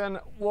remaster back then.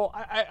 Well,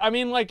 I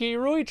mean, like, are you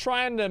really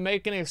trying to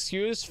make an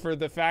excuse for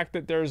the fact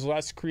that there's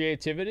less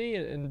creativity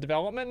in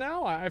development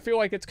now? I feel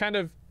like it's kind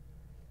of,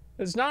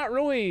 it's not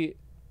really.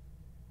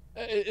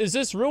 Is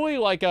this really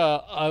like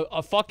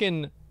a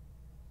fucking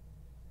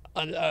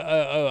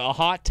a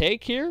hot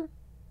take here?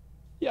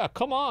 Yeah,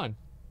 come on.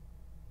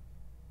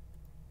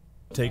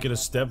 Take it a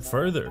step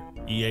further.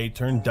 EA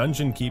turned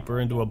Dungeon Keeper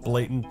into a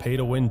blatant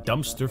pay-to-win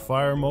dumpster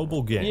fire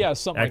mobile game. Yeah,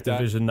 something like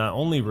that. Activision not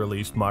only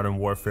released Modern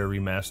Warfare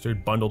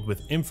Remastered bundled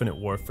with Infinite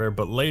Warfare,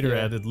 but later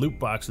added loot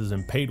boxes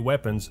and paid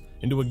weapons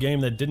into a game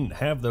that didn't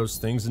have those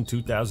things in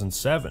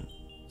 2007.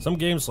 Some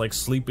games like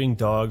Sleeping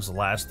Dogs,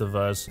 Last of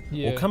Us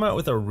will come out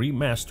with a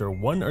remaster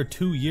 1 or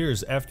 2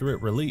 years after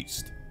it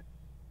released.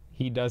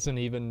 He doesn't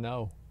even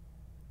know.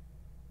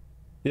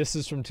 This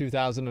is from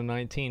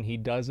 2019. He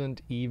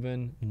doesn't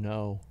even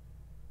know.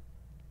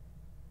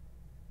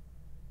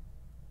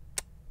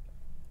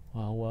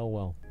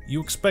 Well.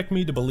 You expect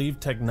me to believe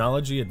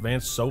technology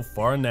advanced so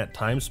far in that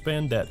time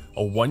span that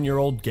a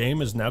 1-year-old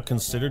game is now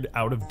considered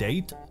out of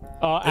date?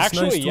 It's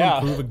Actually, nice to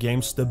improve a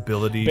game's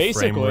stability,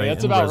 frame rate,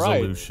 that's and about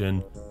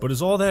resolution, but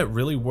is all that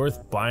really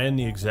worth buying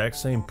the exact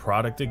same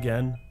product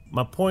again?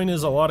 My point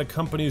is, a lot of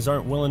companies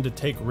aren't willing to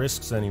take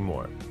risks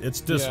anymore.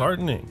 It's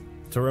disheartening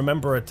to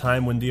remember a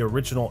time when the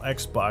original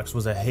Xbox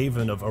was a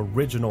haven of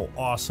original,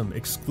 awesome,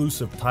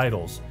 exclusive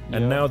titles,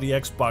 and now the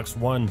Xbox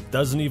One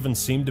doesn't even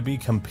seem to be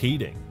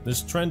competing.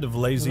 This trend of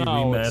lazy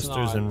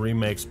remasters and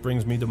remakes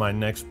brings me to my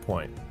next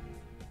point.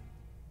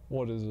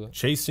 What is it?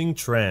 Chasing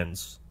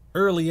trends.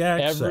 Early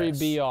access. Every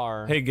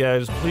BR. Hey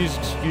guys, please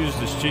excuse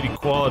the shitty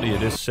quality of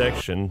this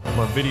section.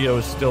 My video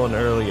is still in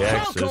early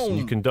access, and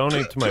you can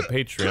donate to my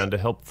Patreon to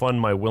help fund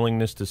my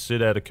willingness to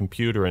sit at a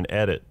computer and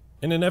edit.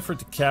 In an effort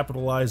to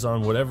capitalize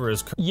on whatever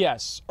is...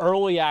 Yes,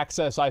 early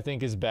access I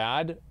think is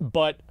bad,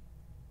 but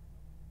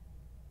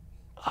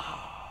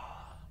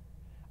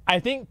I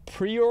think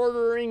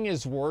pre-ordering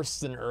is worse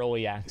than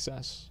early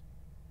access.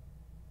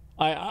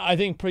 I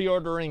think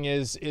pre-ordering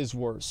is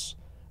worse.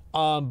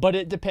 But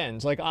it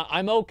depends. Like,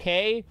 I'm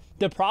okay.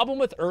 The problem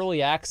with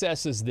early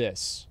access is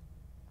this.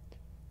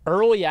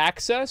 Early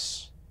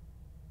access...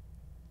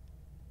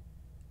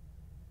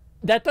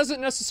 that doesn't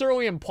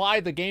necessarily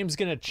imply the game's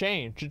going to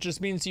change. It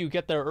just means you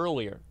get there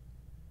earlier,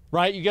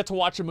 right? You get to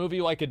watch a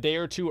movie like a day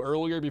or two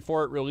earlier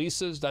before it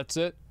releases. That's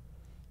it.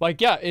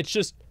 Like, yeah, it's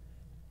just,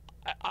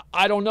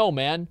 I don't know,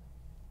 man.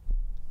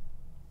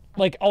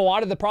 Like, a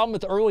lot of the problem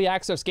with early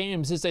access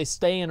games is they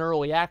stay in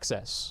early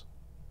access.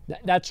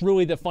 That's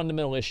really the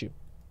fundamental issue.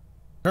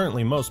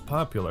 Currently most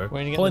popular,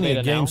 Plenty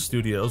of game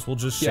studios will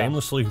just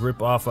shamelessly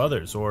rip off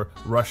others or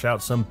rush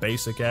out some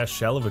basic-ass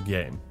shell of a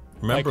game.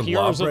 Remember like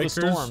Heroes Lawbreakers?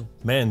 of the Storm.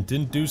 Man,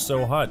 didn't do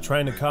so hot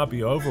trying to copy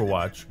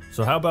Overwatch.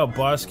 So how about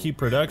Boss Key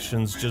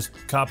Productions just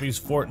copies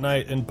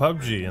Fortnite and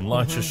PUBG and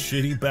launch a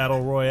shitty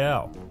battle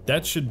royale?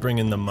 That should bring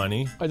in the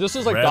money. This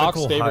is like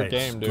Radical Doc's favorite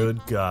Heights, game, dude.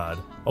 Good God.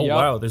 Oh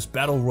wow, this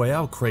battle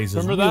royale craze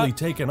is really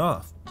taking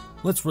off.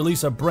 Let's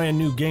release a brand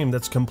new game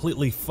that's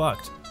completely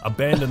fucked,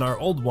 abandon our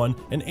old one,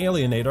 and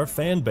alienate our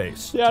fan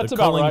base. Yeah, it's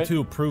about right. The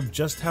Culling 2 proved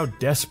just how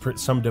desperate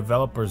some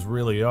developers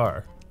really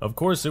are. Of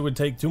course, it would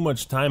take too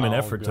much time and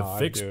effort to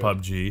fix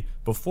PUBG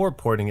before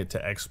porting it to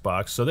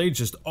Xbox, so they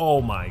just,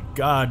 oh my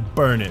god,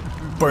 burn it.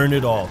 Burn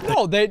it all.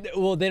 No, they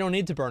don't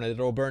need to burn it.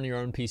 It'll burn your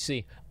own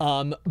PC.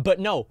 But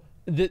no,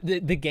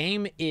 the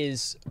game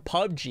is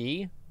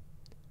PUBG.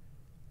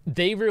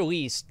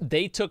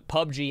 They took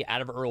PUBG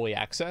out of early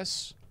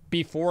access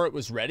before it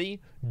was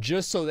ready,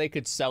 just so they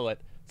could sell it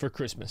for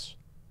Christmas.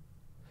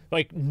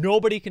 Like,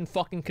 nobody can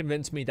fucking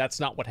convince me that's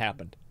not what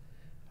happened.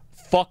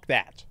 Fuck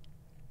that.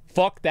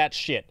 Fuck that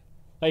shit.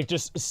 Like,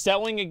 just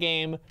selling a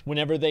game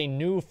whenever they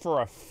knew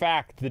for a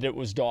fact that it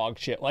was dog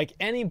shit. Like,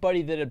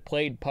 anybody that had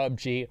played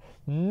PUBG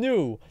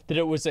knew that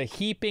it was a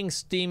heaping,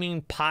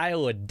 steaming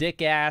pile of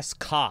dick-ass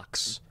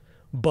cocks.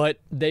 But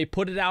they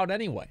put it out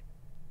anyway.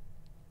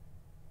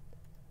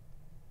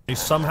 They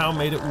somehow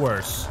made it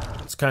worse.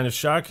 It's kind of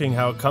shocking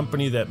how a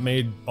company that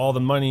made all the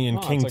money in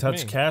King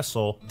Tut's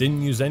Castle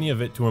didn't use any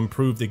of it to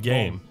improve the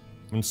game.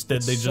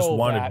 Instead, they just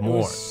wanted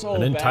more.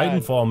 And then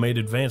Titanfall made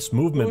advanced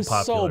movement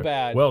popular. So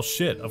bad. Well,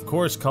 shit, of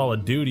course Call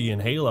of Duty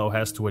and Halo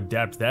has to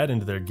adapt that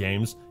into their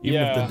games,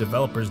 even if the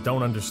developers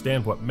don't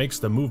understand what makes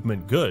the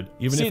movement good.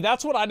 See,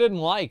 that's what I didn't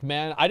like,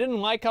 man. I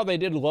didn't like how they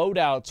did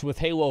loadouts with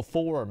Halo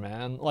 4,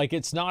 man. Like,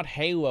 it's not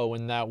Halo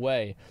in that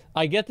way.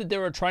 I get that they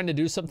were trying to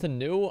do something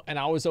new, and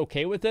I was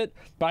okay with it,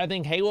 but I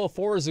think Halo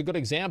 4 is a good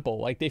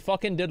example. Like, they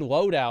fucking did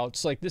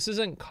loadouts. Like, this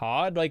isn't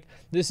COD. Like,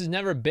 this has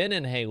never been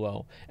in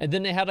Halo. And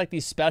then they had, like,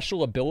 these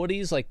special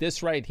abilities like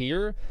this right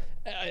here.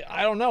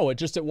 I don't know.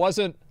 It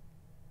wasn't...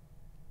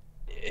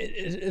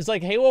 It's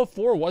like Halo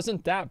 4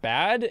 wasn't that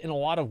bad in a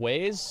lot of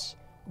ways,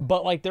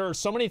 but, like, there are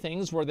so many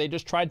things where they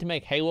just tried to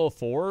make Halo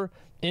 4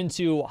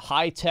 into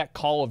high-tech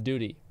Call of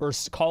Duty, or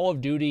Call of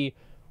Duty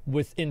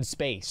within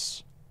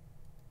space.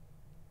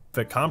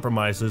 It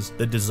compromises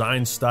the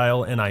design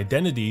style and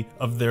identity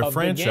of their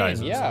franchises.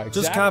 The game. Yeah,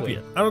 exactly. Just copy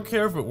it. I don't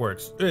care if it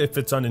works. If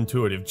it's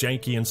unintuitive,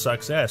 janky, and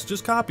sucks ass,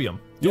 just copy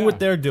them. Do what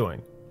they're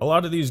doing. A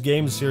lot of these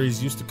game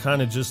series used to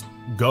kind of just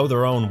go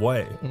their own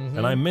way,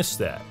 and I miss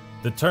that.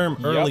 The term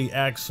early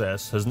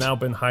access has now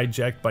been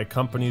hijacked by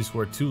companies who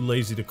are too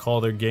lazy to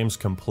call their games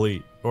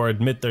complete. or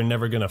admit they're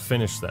never gonna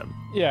finish them.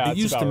 Yeah, it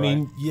used to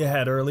mean you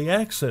had early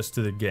access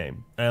to the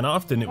game, and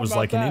often it was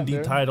like an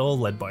indie title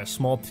led by a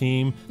small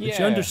team that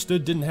you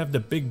understood didn't have the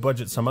big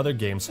budget some other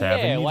games have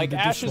and needed like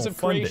additional Ashes of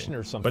funding. Creation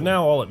or something. But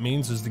now all it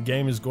means is the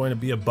game is going to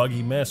be a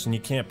buggy mess, and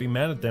you can't be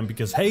mad at them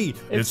because hey,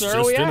 it's just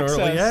early an access.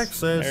 early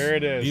access. There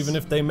it is. Even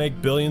if they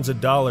make billions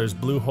of dollars,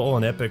 Bluehole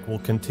and Epic will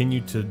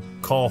continue to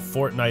call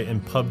Fortnite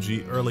and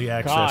PUBG early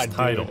access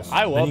titles. Dude,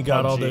 I love then you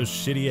got PUBG. all those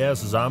shitty-ass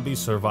zombie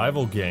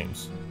survival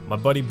games. My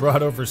buddy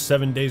brought over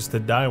 7 Days to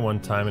Die one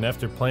time, and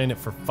after playing it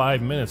for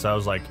 5 minutes, I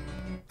was like,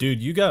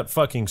 dude, you got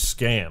fucking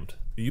scammed.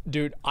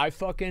 Dude, I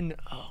fucking...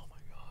 Oh my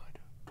god.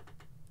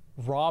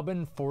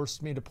 Robin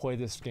forced me to play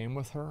this game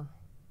with her.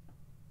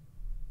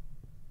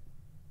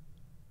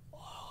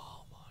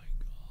 Oh my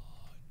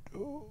god,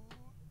 dude.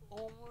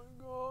 Oh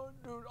my god,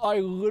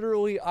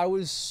 dude. I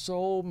was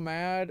so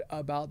mad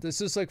about this.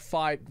 This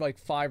is like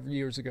 5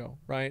 years ago,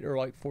 right? Or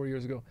like 4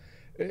 years ago.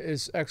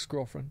 His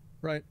ex-girlfriend,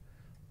 right?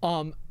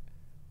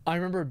 I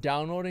remember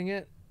downloading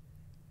it,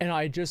 and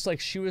I just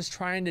she was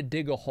trying to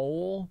dig a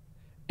hole,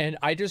 and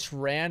I just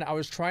ran. I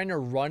was trying to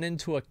run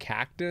into a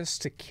cactus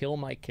to kill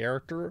my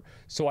character,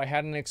 so I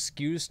had an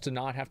excuse to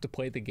not have to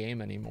play the game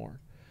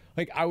anymore.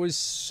 Like, I was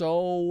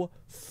so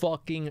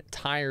fucking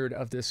tired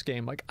of this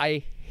game. Like,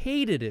 I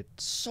hated it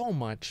so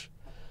much.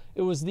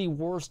 It was the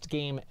worst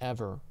game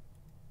ever.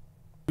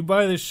 You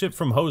buy this shit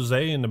from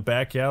Jose in the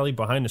back alley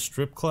behind a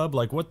strip club?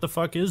 Like, what the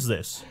fuck is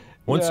this?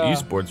 Once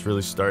esports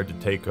really started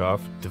to take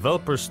off,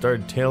 developers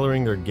started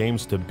tailoring their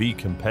games to be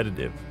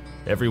competitive.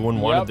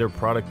 Everyone wanted their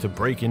product to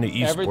break into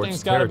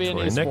esports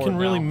territory, and that can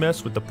really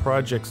mess with the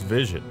project's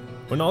vision.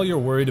 When all you're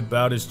worried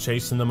about is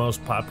chasing the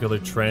most popular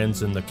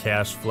trends and the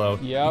cash flow,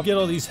 you get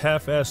all these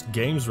half-assed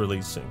games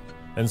releasing,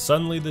 and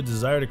suddenly the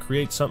desire to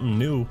create something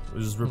new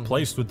is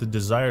replaced with the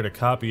desire to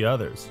copy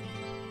others.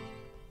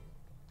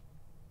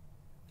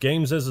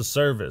 Games as a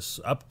service,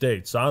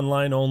 updates,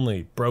 online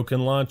only,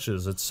 broken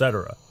launches,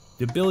 etc.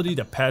 The ability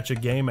to patch a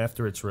game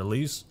after its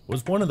release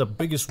was one of the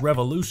biggest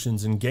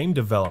revolutions in game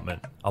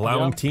development,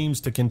 allowing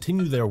teams to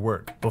continue their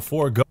work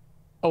before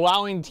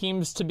allowing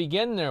teams to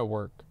begin their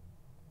work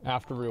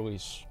after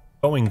release.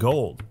 Going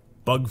gold.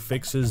 Bug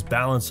fixes,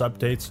 balance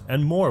updates,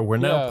 and more were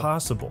now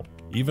possible.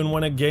 Even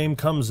when a game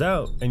comes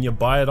out and you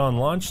buy it on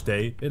launch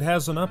day, it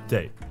has an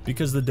update,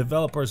 because the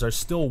developers are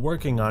still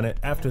working on it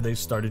after they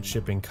started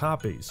shipping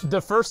copies.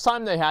 The first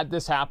time they had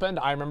this happen,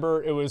 I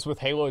remember it was with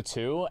Halo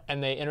 2,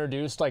 and they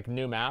introduced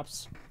new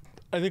maps.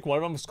 I think one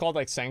of them was called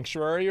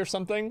Sanctuary or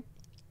something.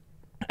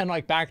 And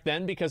back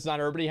then, because not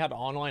everybody had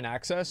online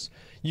access,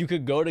 you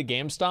could go to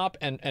GameStop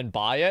and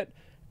buy it,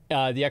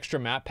 the extra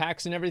map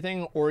packs and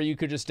everything, or you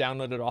could just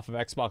download it off of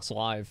Xbox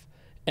Live.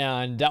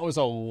 And that was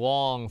a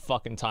long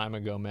fucking time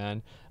ago,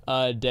 man.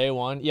 Day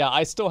one. Yeah,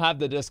 I still have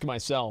the disc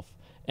myself.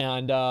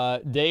 And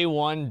day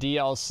one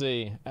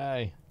DLC.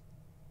 Hey.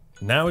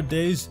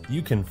 Nowadays,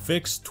 you can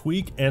fix,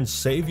 tweak, and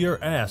save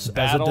your ass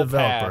as a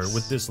developer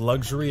with this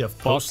luxury of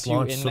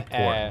post-launch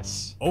support.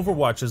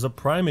 Overwatch is a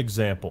prime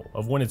example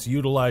of when it's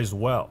utilized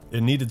well.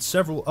 It needed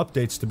several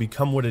updates to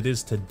become what it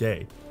is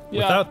today.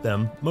 Without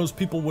them, most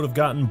people would have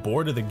gotten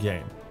bored of the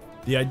game.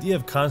 The idea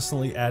of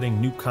constantly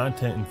adding new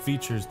content and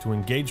features to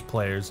engage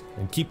players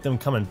and keep them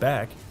coming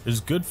back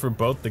is good for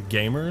both the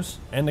gamers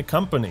and the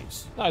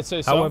companies. I'd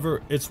say so.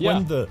 However, it's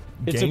when the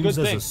games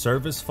as a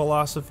service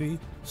philosophy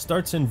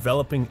starts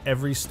enveloping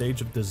every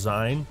stage of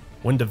design,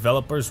 when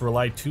developers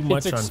rely too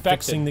much on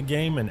fixing the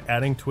game and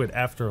adding to it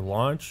after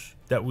launch,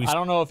 that we... I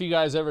don't know if you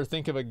guys ever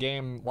think of a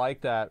game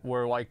like that,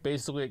 where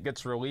basically it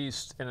gets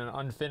released in an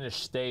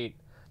unfinished state,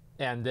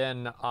 and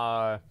then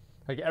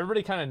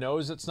everybody kind of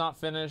knows it's not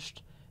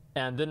finished,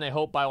 and then they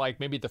hope by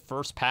maybe the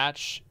first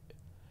patch,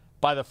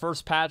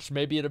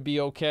 maybe it'll be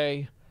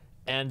okay.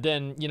 And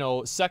then,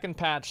 second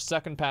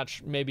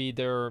patch, maybe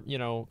they're,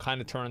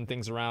 kind of turning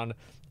things around.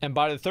 And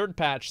by the third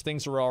patch,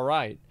 things are all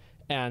right.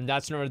 And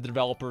that's when the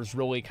developers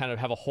really kind of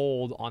have a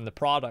hold on the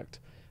product.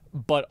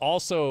 But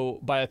also,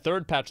 by a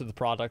third patch of the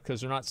product,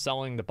 because they're not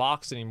selling the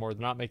box anymore,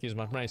 they're not making as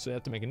much money, so they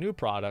have to make a new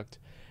product.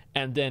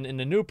 And then in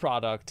the new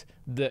product,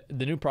 the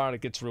new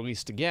product gets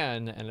released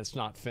again, and it's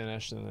not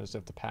finished, and there's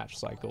the patch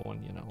cycle,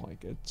 and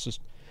it's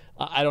just,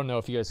 I don't know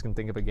if you guys can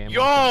think of a game.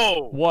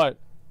 Yo! What?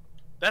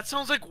 That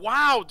sounds like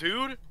WoW,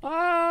 dude.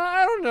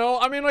 I don't know.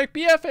 I mean,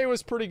 BFA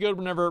was pretty good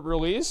whenever it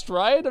released,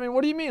 right? I mean,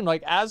 what do you mean?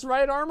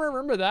 Azrite armor?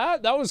 Remember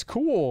that? That was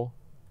cool.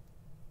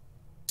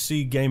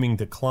 See gaming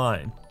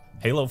decline.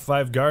 Halo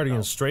 5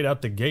 Guardians straight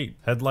out the gate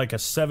had a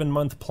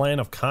 7-month plan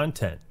of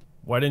content.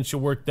 Why didn't you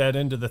work that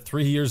into the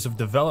 3 years of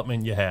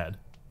development you had?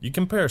 You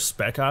compare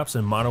Spec Ops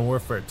and Modern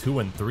Warfare 2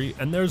 and 3,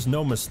 and there's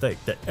no mistake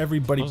that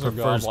everybody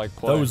prefers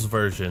those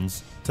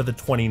versions to the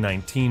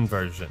 2019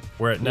 version,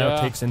 where it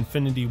now takes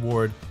Infinity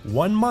Ward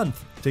 1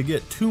 month to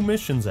get 2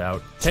 missions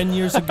out. 10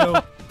 years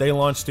ago, they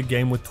launched a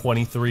game with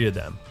 23 of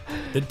them.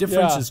 The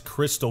difference is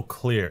crystal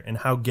clear in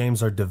how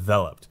games are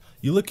developed.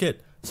 You look at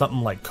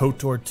something like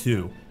KOTOR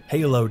 2,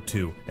 Halo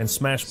 2, and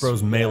Smash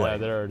Bros. Melee.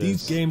 there it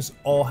These is. games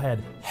all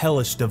had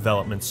hellish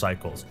development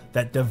cycles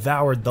that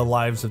devoured the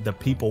lives of the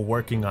people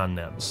working on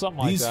them. Something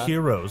like These that.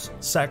 heroes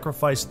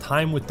sacrificed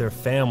time with their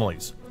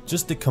families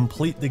just to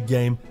complete the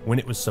game when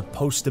it was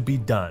supposed to be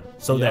done,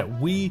 so that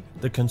we,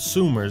 the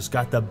consumers,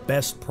 got the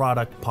best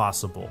product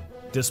possible.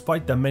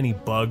 Despite the many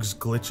bugs,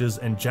 glitches,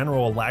 and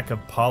general lack of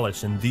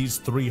polish in these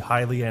 3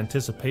 highly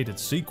anticipated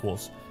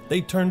sequels, they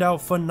turned out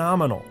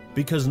phenomenal,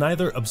 because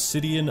neither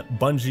Obsidian,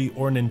 Bungie,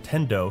 or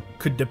Nintendo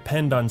could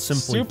depend on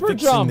simply Super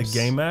fixing jumps. the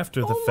game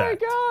after the Oh my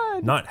fact.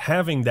 God. Not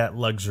having that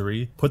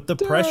luxury put the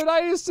Dude, pressure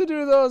I used to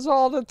do those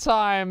all the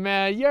time,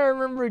 man. You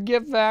remember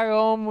get back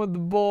home with the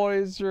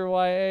boys, you're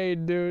like, hey,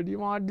 dude, you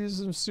want to do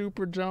some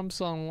super jumps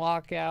on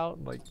lockout?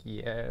 I'm like,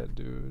 yeah,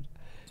 dude.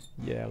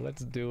 Yeah,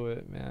 let's do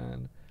it,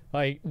 man.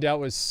 Like, that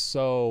was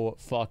so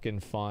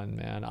fucking fun,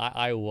 man.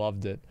 I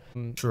loved it.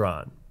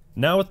 on.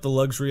 Now with the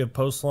luxury of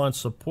post-launch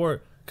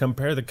support,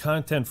 compare the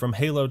content from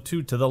Halo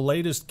 2 to the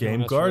latest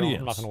game, that's real. I'm not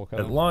Guardians. gonna look at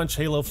At it. launch,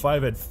 Halo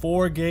 5 had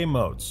 4 game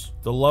modes,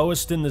 the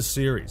lowest in the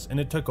series, and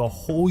it took a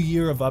whole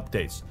year of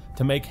updates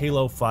to make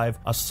Halo 5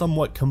 a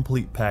somewhat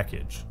complete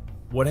package.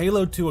 What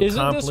Halo 2 Isn't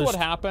accomplished this what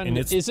happened? in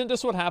its Isn't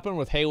this what happened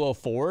with Halo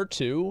 4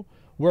 too?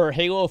 Where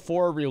Halo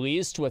 4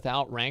 released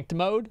without ranked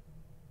mode?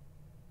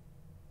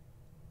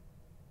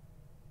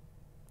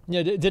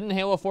 Yeah, didn't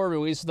Halo 4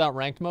 release without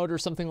ranked mode or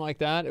something like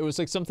that? It was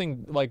like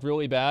something like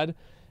really bad.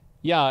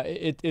 Yeah,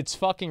 it's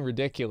fucking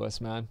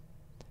ridiculous, man.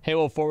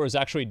 Halo 4 was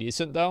actually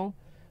decent though.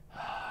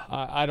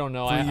 I don't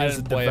know. 3 I years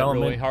didn't of play it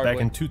development really hardly.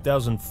 back in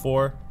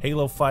 2004,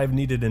 Halo 5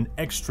 needed an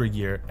extra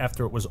year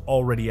after it was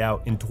already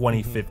out in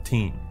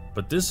 2015.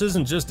 But this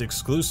isn't just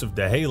exclusive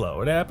to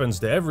Halo, it happens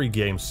to every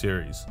game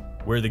series,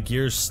 where the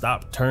gears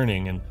stop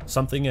turning and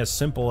something as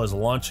simple as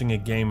launching a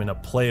game in a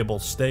playable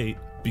state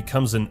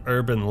becomes an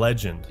urban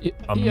legend,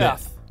 a yeah.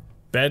 myth.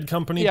 Bad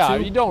Company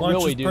 2 you don't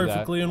launches really do that.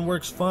 perfectly and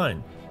works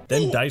fine.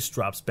 Then DICE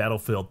drops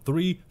Battlefield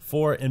 3,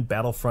 4, and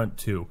Battlefront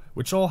 2,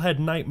 which all had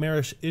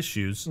nightmarish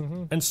issues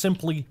and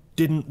simply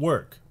didn't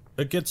work.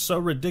 It gets so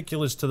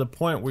ridiculous to the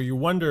point where you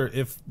wonder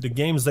if the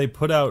games they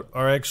put out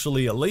are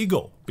actually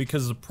illegal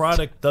because the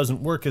product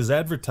doesn't work as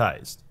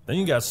advertised. Then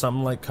you got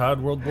something like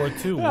COD World War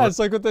II. Yeah, it's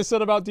like what they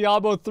said about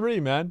Diablo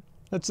 3, man.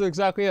 That's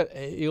exactly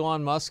it.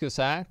 Elon Musk is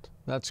hacked.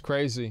 That's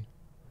crazy.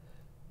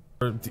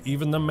 Or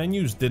even the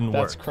menus didn't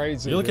work. That's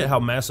crazy, You look dude. at how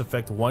Mass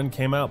Effect 1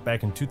 came out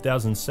back in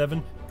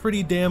 2007,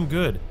 pretty damn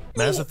good.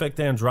 Mass Effect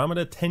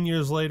Andromeda 10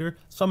 years later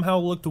somehow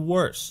looked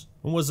worse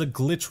and was a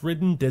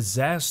glitch-ridden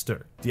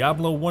disaster.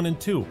 Diablo 1 and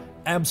 2,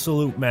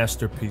 absolute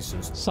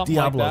masterpieces. Something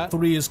like Diablo that.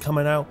 3 is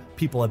coming out.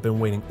 People have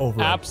been waiting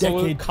over Absolute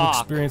a decade cock. to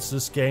experience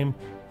this game.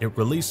 It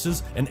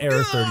releases an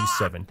Error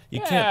 37. You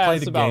Yeah, can't play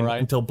that's the about game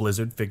right. until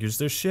Blizzard figures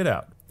their shit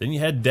out. Then you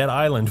had Dead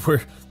Island,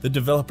 where the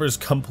developers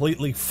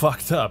completely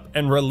fucked up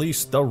and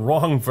released the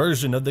wrong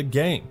version of the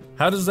game.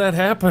 How does that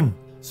happen?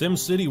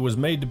 SimCity was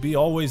made to be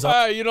always up.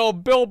 Hey, you know,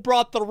 Bill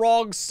brought the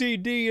wrong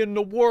CD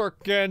into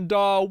work, and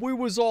we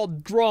was all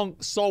drunk,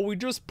 so we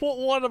just put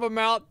one of them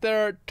out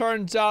there. It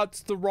turns out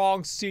it's the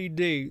wrong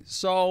CD.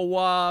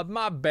 So,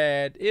 my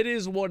bad. It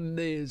is what it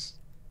is.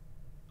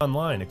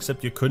 Online,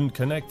 except you couldn't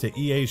connect to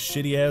EA's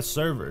shitty-ass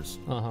servers.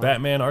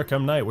 Batman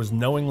Arkham Knight was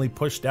knowingly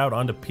pushed out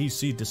onto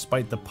PC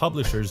despite the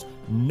publishers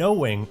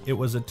knowing it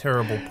was a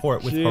terrible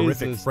port with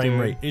horrific Jesus, frame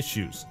dude. rate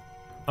issues.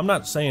 I'm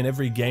not saying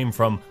every game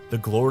from the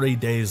glory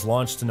days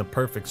launched in a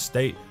perfect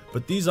state,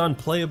 but these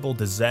unplayable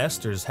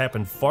disasters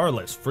happen far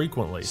less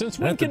frequently. Since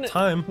And when at the can-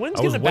 time, when's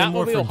I was gonna way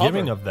more Batmobile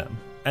forgiving hover? of them.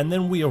 And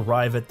then we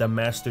arrive at the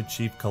Master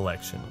Chief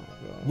Collection,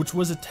 which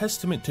was a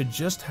testament to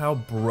just how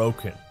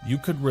broken you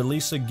could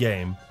release a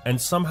game and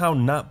somehow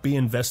not be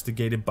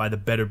investigated by the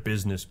Better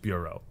Business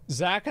Bureau.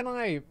 Zach and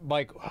I,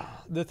 like,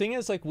 the thing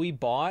is, like, we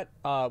bought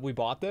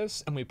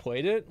this and we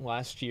played it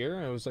last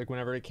year. It was like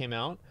whenever it came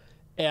out,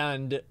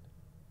 and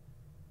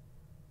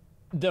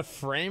the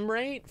frame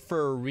rate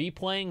for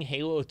replaying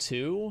Halo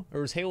 2, or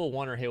it was Halo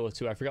 1 or Halo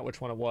 2, I forgot which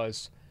one it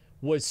was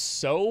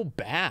so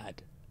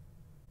bad.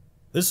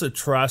 This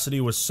atrocity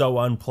was so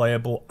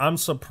unplayable, I'm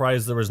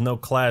surprised there was no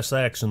class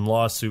action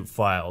lawsuit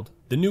filed.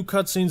 The new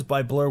cutscenes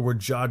by Blur were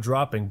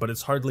jaw-dropping, but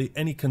it's hardly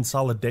any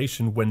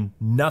consolidation when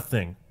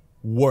nothing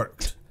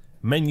worked.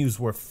 Menus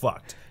were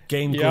fucked.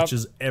 Game Yep.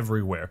 glitches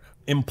everywhere.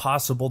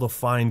 Impossible to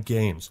find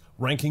games.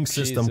 Ranking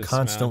system Jesus,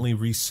 constantly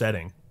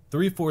resetting.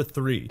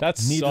 343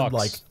 That needed sucks.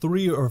 like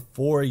 3 or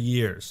 4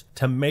 years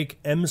to make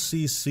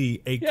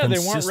MCC a Yeah, they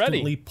weren't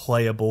consistently ready.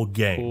 playable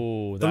game.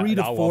 Ooh, 3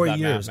 to I love 4 that map,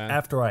 years man.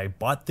 after I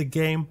bought the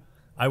game,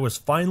 I was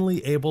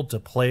finally able to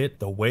play it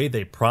the way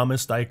they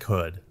promised I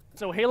could.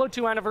 So Halo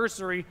 2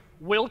 Anniversary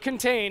will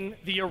contain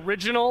the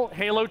original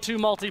Halo 2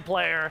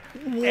 multiplayer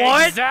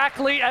What?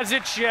 exactly as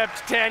it shipped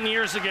 10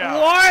 years ago.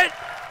 What?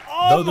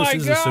 Oh Though this my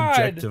is god! a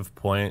subjective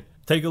point,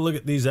 take a look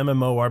at these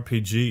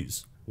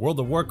MMORPGs. World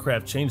of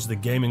Warcraft changed the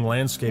gaming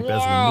landscape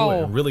as we knew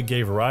it and really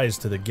gave rise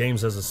to the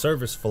games as a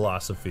service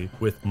philosophy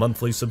with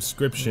monthly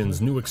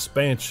subscriptions, new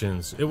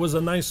expansions. It was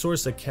a nice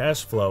source of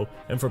cash flow,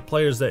 and for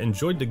players that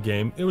enjoyed the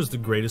game, it was the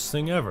greatest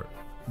thing ever.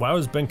 WoW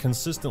has been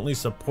consistently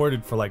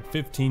supported for like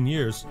 15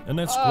 years, and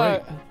that's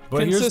great.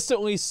 But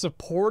consistently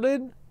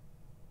supported?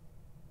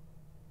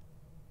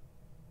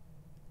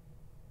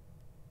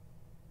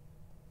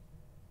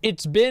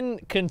 It's been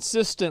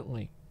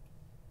consistently.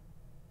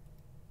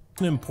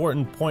 An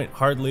important point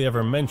hardly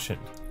ever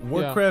mentioned.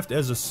 Warcraft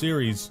as a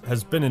series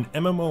has been an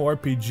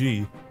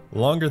MMORPG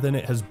longer than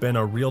it has been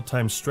a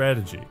real-time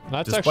strategy.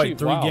 That's Despite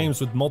actually, 3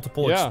 games with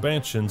multiple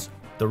expansions,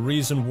 the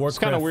reason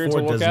Warcraft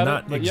 4 does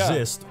not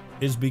exist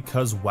is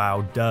because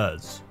WoW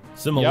does.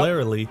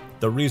 Similarly,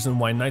 the reason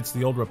why Knights of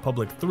the Old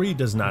Republic 3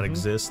 does not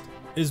exist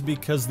is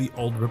because the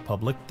Old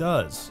Republic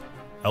does.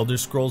 Elder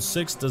Scrolls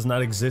 6 does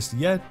not exist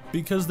yet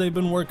because they've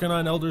been working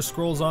on Elder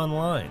Scrolls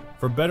Online.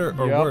 For better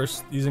or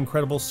worse, these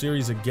incredible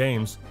series of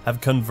games have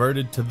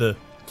converted to the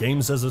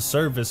games as a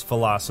service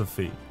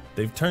philosophy.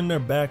 They've turned their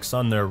backs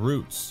on their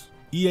roots.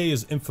 EA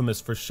is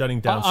infamous for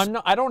shutting down...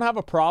 I don't have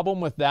a problem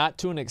with that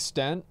to an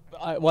extent.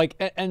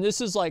 And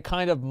this is like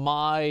kind of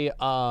my...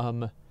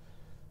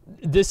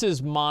 this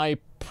is my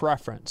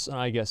preference, and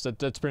I guess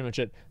that's pretty much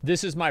it.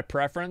 This is my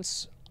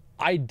preference.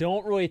 I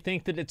don't really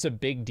think that it's a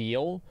big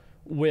deal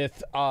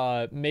with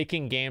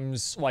making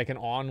games like an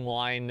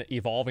online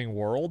evolving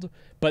world,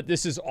 but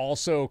this is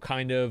also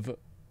kind of,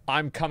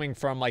 I'm coming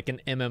from like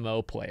an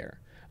MMO player.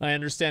 I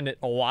understand that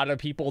a lot of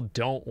people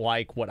don't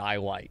like what I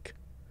like,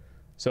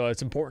 so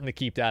it's important to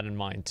keep that in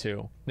mind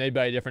too. Maybe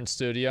by a different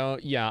studio,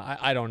 yeah,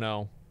 I don't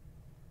know.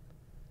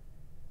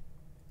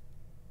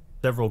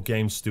 Several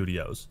game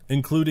studios,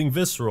 including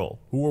Visceral,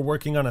 who were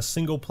working on a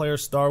single-player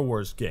Star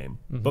Wars game.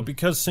 But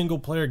because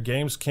single-player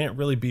games can't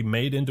really be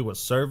made into a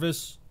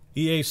service,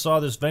 EA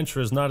saw this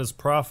venture as not as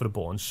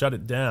profitable and shut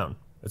it down.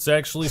 It's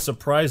actually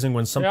surprising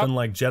when something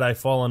like Jedi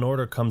Fallen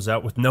Order comes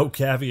out with no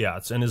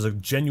caveats and is a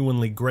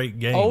genuinely great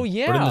game. Oh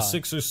yeah. But in the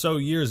 6 or so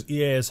years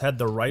EA has had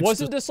the rights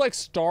Wasn't this like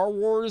Star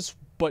Wars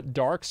but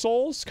Dark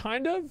Souls,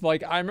 kind of?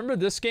 Like, I remember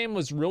this game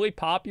was really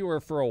popular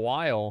for a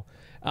while.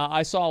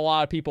 I saw a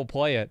lot of people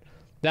play it.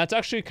 That's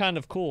actually kind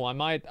of cool. I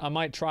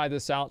might try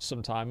this out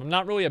sometime. I'm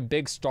not really a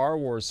big Star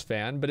Wars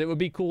fan, but it would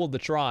be cool to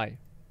try.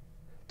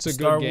 It's a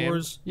Star good game.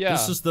 Wars? Yeah.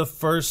 This is the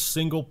first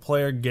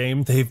single-player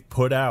game they've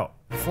put out.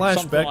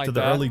 Flashback like to the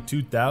that. early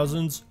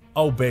 2000s.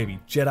 Oh baby,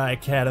 Jedi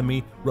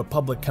Academy,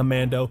 Republic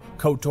Commando,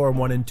 KOTOR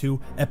 1 and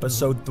 2,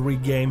 Episode 3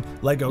 game,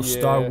 Lego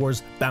Star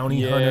Wars,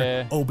 Bounty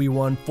Hunter,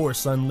 Obi-Wan,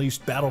 Force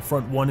Unleashed,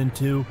 Battlefront 1 and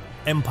 2,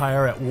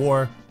 Empire at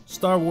War.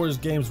 Star Wars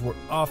games were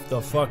off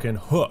the fucking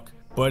hook,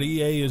 but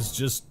EA is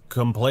just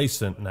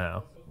complacent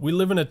now. We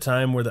live in a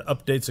time where the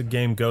updates a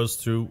game goes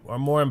through are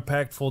more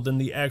impactful than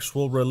the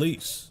actual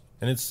release.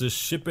 And it's this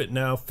ship it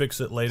now,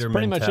 fix it later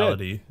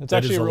mentality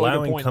that is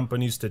allowing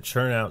companies to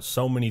churn out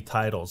so many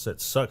titles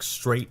that suck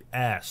straight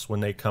ass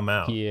when they come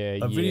out. A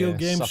video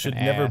game should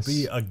never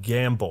be a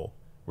gamble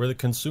where the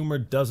consumer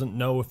doesn't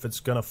know if it's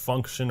gonna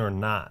function or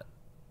not.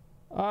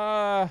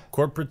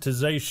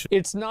 Corporatization.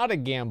 It's not a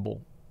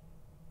gamble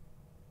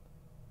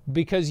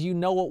because you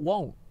know it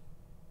won't.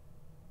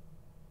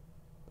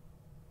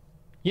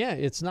 Yeah,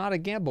 it's not a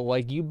gamble.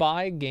 Like, you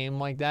buy a game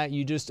like that,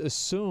 you just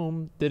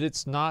assume that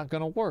it's not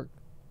gonna work.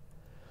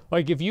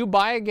 Like, if you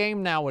buy a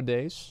game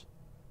nowadays,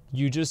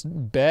 you just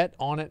bet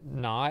on it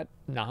not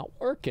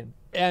working.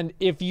 And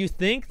if you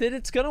think that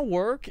it's going to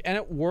work and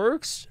it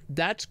works,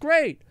 that's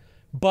great.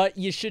 But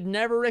you should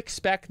never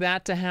expect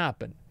that to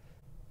happen.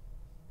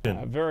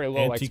 Very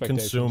low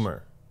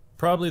Anti-consumer.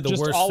 Probably the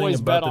Just worst thing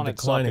about the it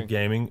decline sucking. of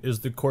gaming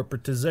is the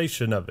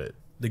corporatization of it.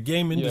 The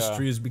game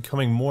industry is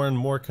becoming more and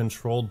more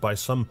controlled by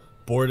some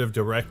board of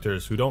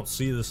directors who don't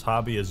see this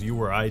hobby as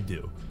you or I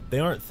do. They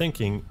aren't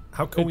thinking,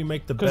 how can we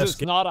make the best game? Because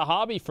it's not a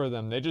hobby for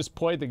them. They just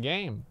play the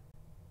game.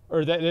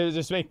 Or they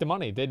just make the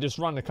money. They just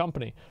run the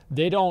company.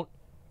 They don't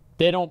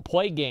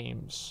play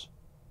games.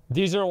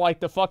 These are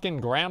like the fucking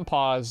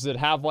grandpas that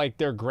have like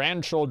their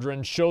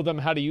grandchildren show them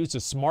how to use a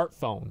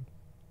smartphone.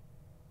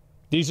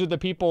 These are the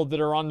people that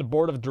are on the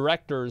board of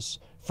directors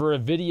for a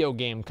video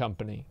game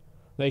company.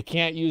 They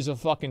can't use a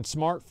fucking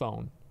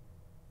smartphone.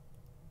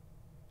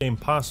 Game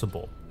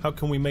possible. How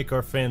can we make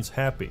our fans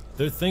happy?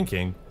 They're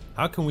thinking,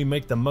 how can we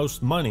make the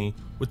most money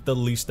with the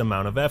least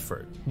amount of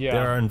effort? Yeah.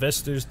 There are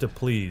investors to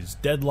please,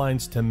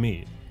 deadlines to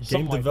meet.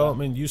 Game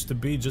development used to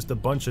be just a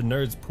bunch of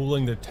nerds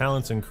pooling their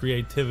talents and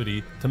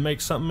creativity to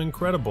make something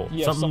incredible,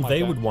 something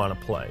they would want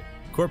to play.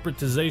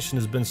 Corporatization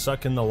has been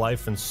sucking the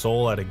life and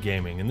soul out of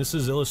gaming, and this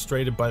is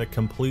illustrated by the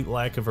complete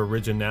lack of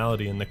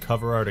originality in the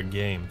cover art of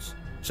games.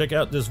 Check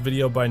out this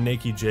video by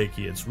Nakey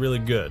Jakey, it's really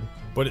good,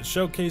 but it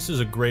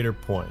showcases a greater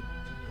point: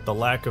 the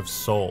lack of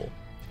soul.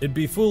 It'd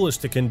be foolish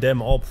to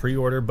condemn all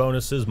pre-order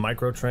bonuses,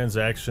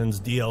 microtransactions,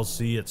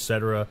 DLC,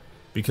 etc.,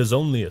 because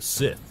only a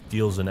Sith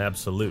deals in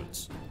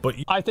absolutes. But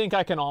I think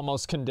I can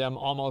almost condemn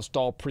almost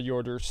all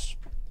pre-orders.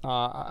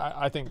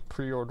 I think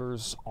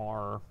pre-orders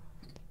are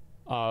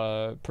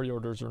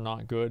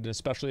not good,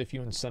 especially if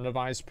you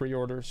incentivize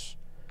pre-orders.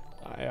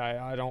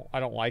 I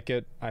don't like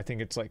it. I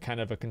think it's like kind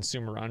of a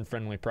consumer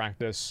unfriendly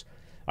practice.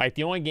 Like,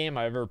 the only game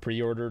I ever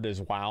pre-ordered is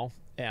WoW,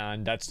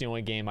 and that's the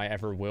only game I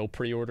ever will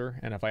pre-order.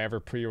 And if I ever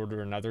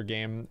pre-order another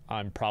game,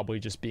 I'm probably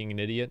just being an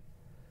idiot.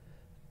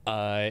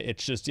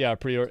 It's just, yeah,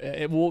 pre-order.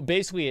 It will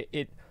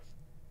basically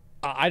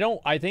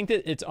I think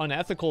that it's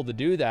unethical to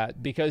do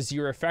that, because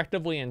you're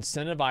effectively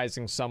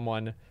incentivizing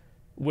someone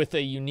with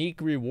a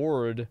unique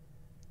reward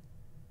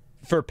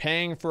for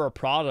paying for a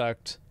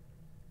product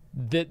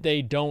that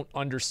they don't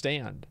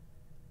understand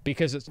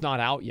because it's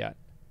not out yet.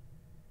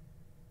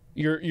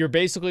 You're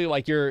basically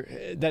like,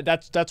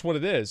 that's what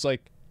it is.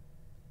 Like,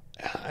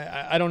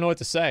 I don't know what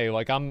to say.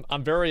 Like, I'm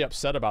very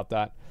upset about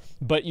that.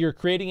 But you're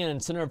creating an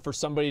incentive for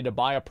somebody to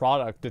buy a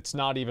product that's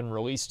not even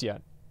released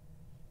yet.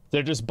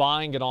 They're just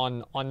buying it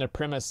on the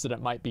premise that it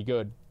might be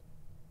good.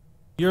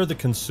 You're the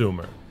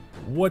consumer.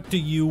 What do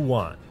you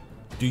want?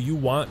 Do you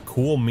want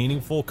cool,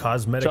 meaningful,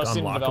 cosmetic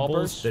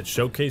unlockables that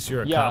showcase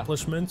your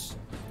accomplishments?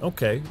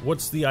 Okay,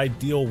 what's the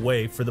ideal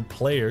way for the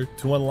player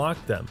to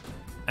unlock them?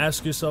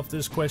 Ask yourself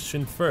this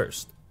question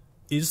first.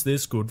 Is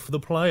this good for the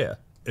player?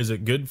 Is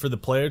it good for the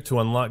player to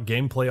unlock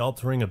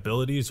gameplay-altering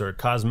abilities or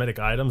cosmetic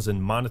items in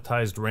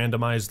monetized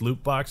randomized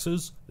loot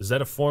boxes? Is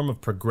that a form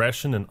of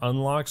progression and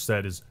unlocks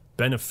that is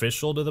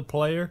beneficial to the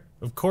player?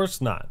 Of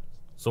course not.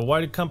 So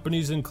why do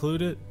companies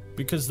include it?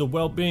 Because the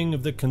well-being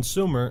of the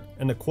consumer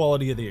and the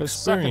quality of the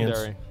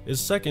experience is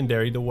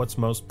secondary to what's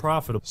most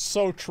profitable.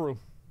 So true.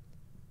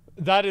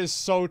 That is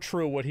so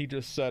true what he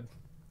just said.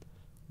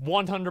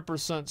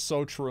 100%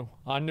 so true.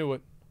 I knew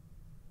it.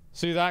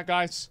 See that,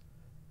 guys?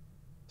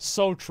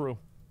 So true.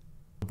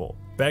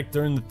 Back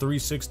during the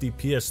 360,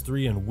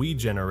 PS3, and Wii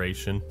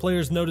generation,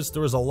 players noticed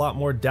there was a lot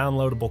more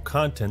downloadable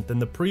content than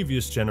the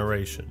previous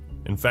generation.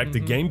 In fact,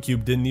 the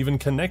GameCube didn't even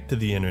connect to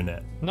the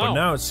internet. No. But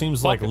now it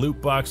seems like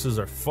loot boxes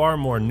are far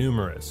more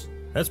numerous.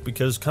 That's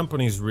because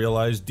companies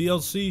realized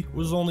DLC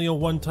was only a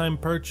one-time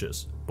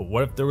purchase. But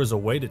what if there was a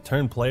way to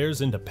turn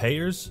players into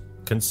payers?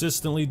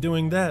 Consistently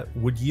doing that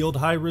would yield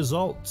high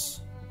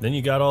results. Then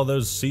you got all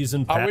those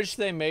season passes. I wish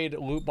they made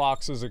loot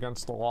boxes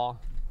against the law.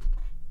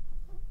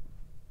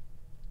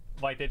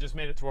 Like, they just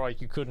made it to where, like,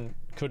 you couldn't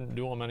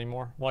do them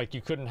anymore. Like,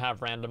 you couldn't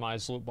have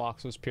randomized loot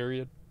boxes,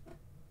 period.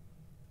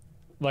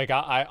 Like,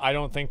 I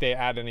don't think they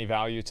add any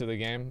value to the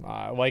game.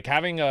 Like,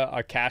 having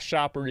a cash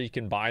shop where you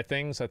can buy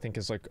things, I think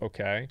is, like,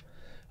 okay.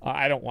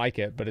 I don't like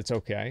it, but it's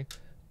okay.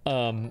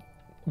 But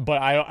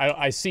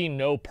I see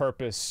no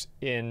purpose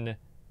in,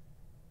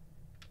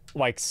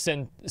 like,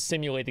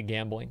 simulated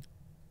gambling.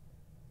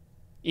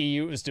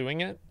 EU is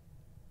doing it.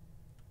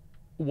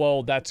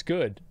 Well, that's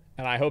good.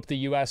 And I hope the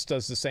US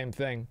does the same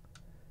thing.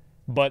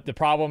 But the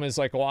problem is,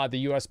 like, a lot of the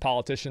US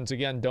politicians,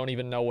 again, don't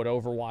even know what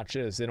Overwatch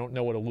is. They don't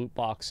know what a loot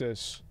box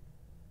is.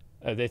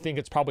 They think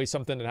it's probably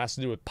something that has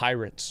to do with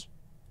pirates.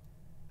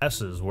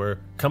 Where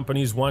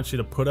companies want you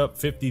to put up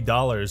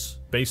 $50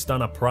 based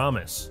on a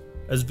promise.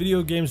 As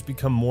video games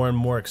become more and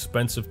more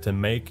expensive to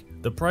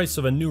make, the price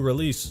of a new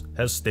release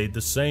has stayed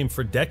the same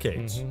for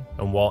decades.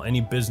 And while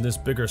any business,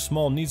 big or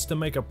small, needs to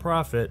make a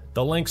profit,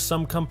 the lengths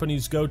some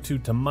companies go to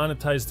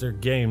monetize their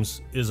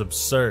games is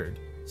absurd.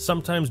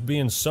 Sometimes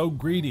being so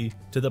greedy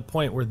to the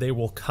point where they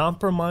will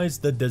compromise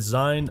the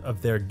design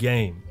of their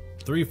game.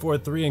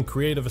 343 and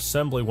Creative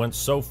Assembly went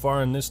so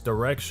far in this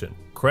direction,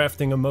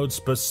 crafting a mode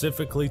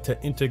specifically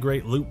to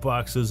integrate loot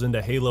boxes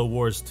into Halo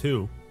Wars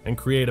 2 and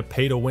create a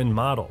pay-to-win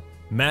model.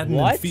 Madden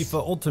and FIFA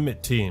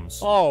Ultimate Teams.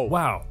 Oh.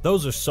 Wow,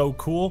 those are so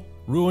cool.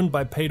 Ruined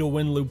by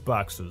pay-to-win loot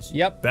boxes.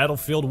 Yep.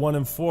 Battlefield 1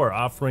 and 4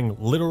 offering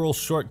literal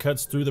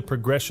shortcuts through the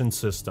progression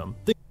system.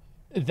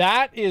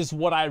 That is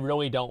what I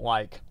really don't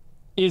like.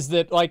 Is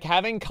that, like,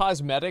 having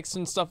cosmetics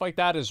and stuff like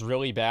that is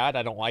really bad.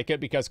 I don't like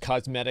it because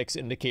cosmetics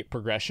indicate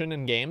progression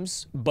in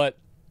games. But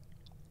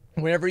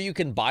whenever you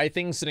can buy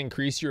things that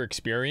increase your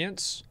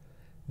experience,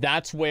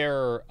 that's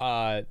where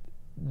I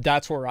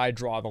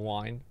draw the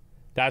line.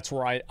 That's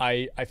where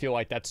I feel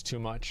like that's too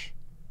much.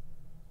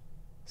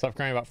 Stop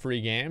crying about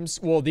free games.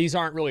 Well, these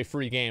aren't really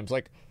free games.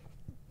 Like,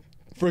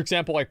 for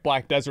example, like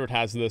Black Desert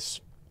has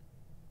this,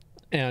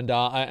 and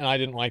I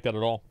didn't like that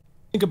at all.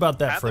 Think about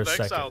that for a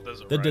second.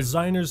 The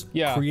designers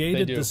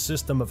created the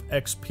system of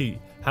XP,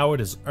 how it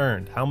is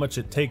earned, how much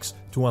it takes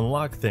to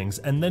unlock things,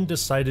 and then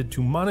decided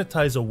to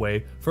monetize a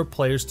way for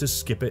players to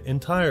skip it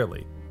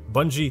entirely.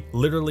 Bungie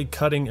literally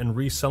cutting and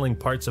reselling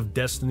parts of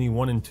Destiny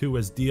 1 and 2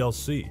 as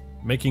DLC,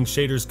 making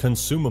shaders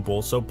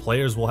consumable so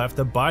players will have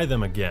to buy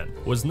them again,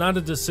 was not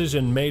a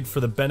decision made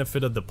for the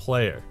benefit of the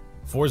player.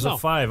 Forza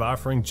 5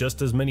 offering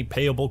just as many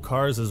payable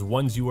cars as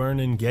ones you earn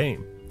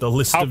in-game. The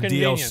list of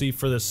DLC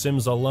for The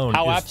Sims alone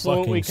is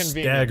fucking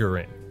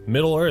staggering.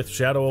 Middle-earth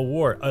Shadow of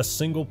War, a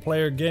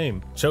single-player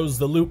game, chose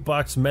the loot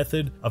box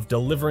method of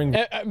delivering...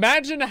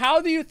 Imagine, how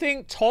do you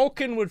think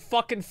Tolkien would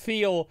fucking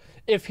feel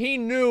if he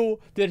knew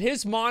that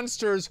his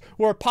monsters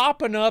were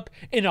popping up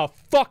in a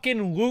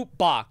fucking loot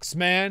box,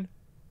 man?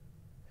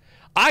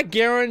 I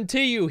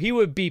guarantee you he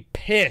would be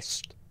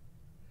pissed.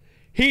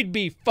 He'd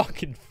be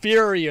fucking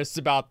furious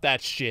about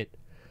that shit.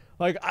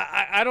 Like,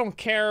 I don't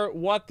care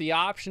what the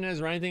option is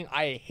or anything.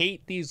 I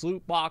hate these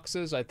loot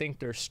boxes. I think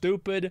they're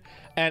stupid.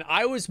 And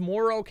I was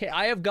more okay.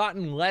 I have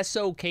gotten less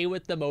okay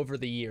with them over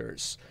the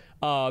years.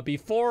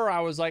 Before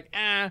I was like,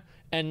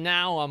 and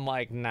now I'm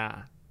like,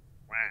 nah.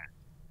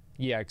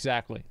 Yeah,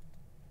 exactly.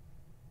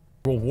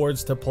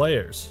 Rewards to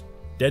players.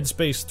 Dead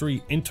Space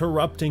 3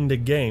 interrupting the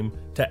game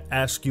to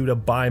ask you to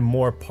buy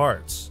more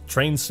parts.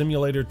 Train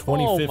Simulator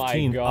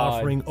 2015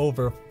 offering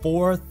over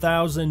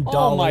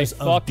 $4,000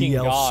 of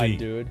DLC. God,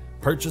 dude.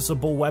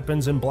 Purchasable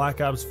weapons in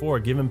Black Ops 4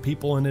 giving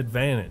people an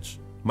advantage.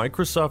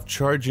 Microsoft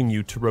charging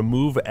you to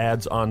remove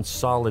ads on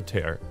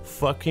Solitaire.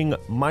 Fucking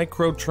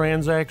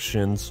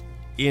microtransactions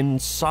in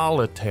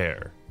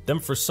Solitaire. Then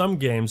for some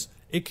games,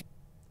 it...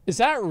 Is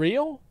that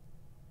real?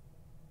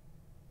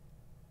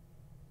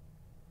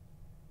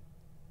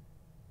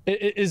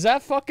 Is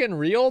that fucking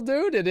real,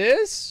 dude? It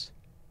is?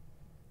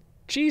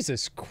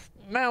 Jesus,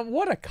 man,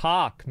 what a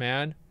cock,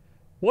 man.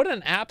 What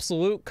an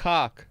absolute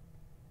cock.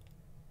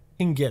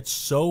 Can get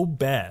so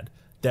bad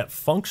that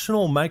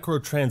functional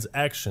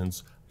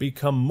microtransactions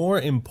become more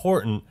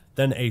important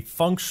than a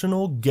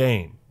functional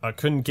game. I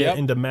couldn't get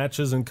into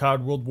matches in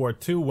COD World War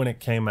II when it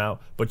came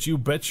out, but you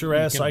bet your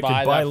ass I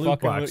could buy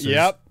loot boxes.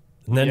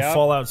 And then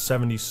Fallout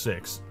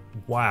 76.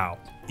 Wow.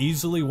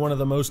 Easily one of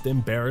the most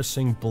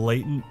embarrassing,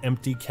 blatant,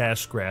 empty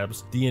cash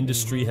grabs the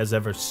industry has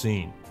ever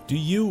seen. Do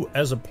you,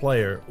 as a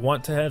player,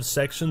 want to have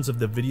sections of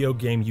the video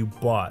game you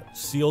bought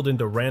sealed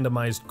into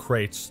randomized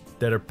crates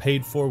that are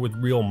paid for with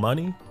real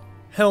money?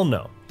 Hell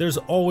no. There's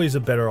always a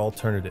better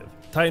alternative.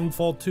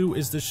 Titanfall 2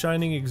 is the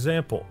shining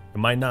example. It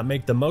might not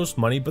make the most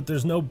money, but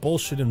there's no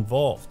bullshit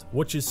involved.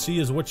 What you see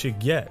is what you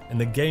get, and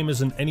the game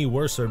isn't any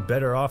worse or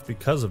better off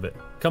because of it.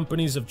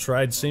 Companies have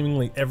tried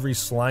seemingly every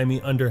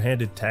slimy,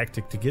 underhanded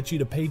tactic to get you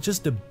to pay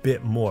just a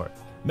bit more.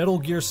 Metal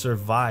Gear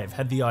Survive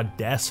had the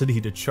audacity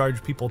to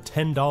charge people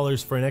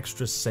 $10 for an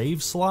extra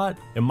save slot,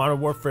 and Modern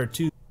Warfare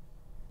 2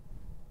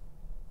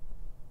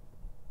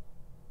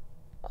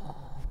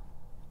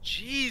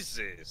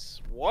 Jesus,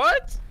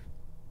 what?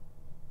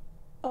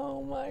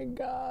 Oh my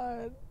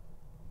god.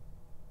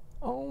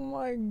 Oh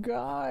my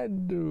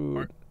god,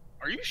 dude.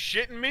 Are you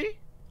shitting me?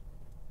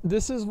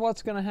 This is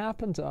what's gonna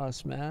happen to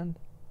us, man.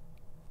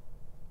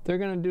 They're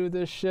gonna do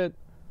this shit.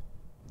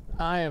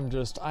 I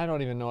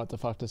don't even know what the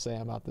fuck to say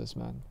about this,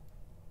 man.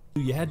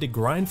 You had to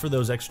grind for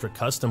those extra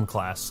custom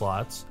class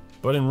slots,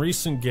 but in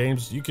recent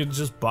games, you could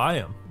just buy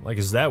them. Like,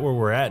 is that where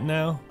we're at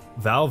now?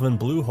 Valve and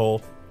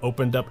Bluehole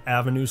opened up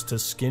avenues to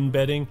skin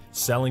betting,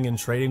 selling and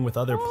trading with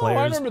other players,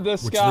 I remember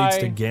this which guy. leads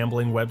to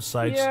gambling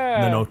websites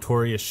and the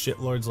notorious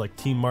shitlords like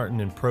Team Martin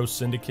and Pro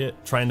Syndicate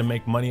trying to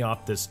make money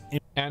off this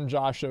and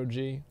Josh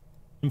OG.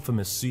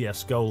 Infamous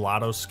CSGO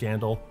lotto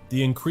scandal.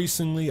 The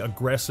increasingly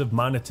aggressive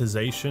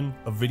monetization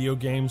of video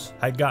games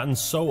had gotten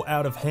so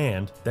out of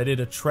hand that it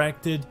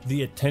attracted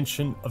the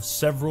attention of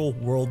several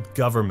world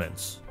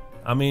governments.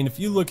 I mean, if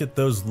you look at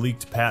those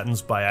leaked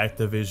patents by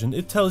Activision,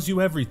 it tells you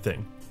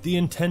everything. The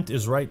intent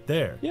is right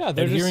there. Yeah,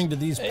 they're adhering to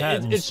these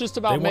patents. It's just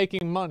about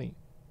making money.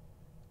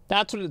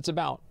 That's what it's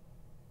about.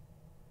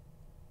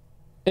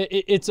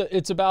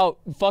 It's about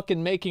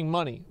fucking making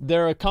money.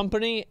 They're a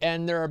company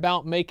and they're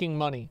about making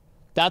money.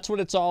 That's what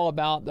it's all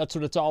about. That's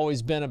what it's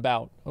always been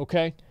about,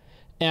 okay?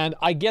 And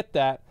I get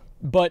that,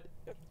 but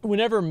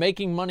whenever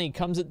making money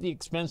comes at the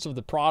expense of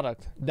the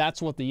product,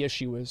 that's what the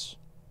issue is.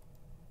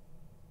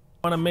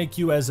 Want to make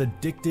you as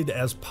addicted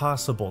as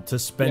possible to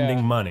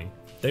spending money.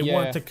 They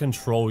want to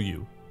control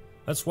you.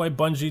 That's why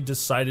Bungie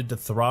decided to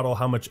throttle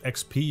how much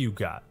XP you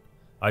got.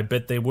 I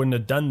bet they wouldn't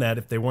have done that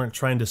if they weren't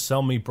trying to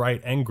sell me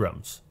bright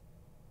engrams.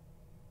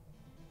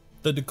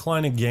 The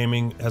decline of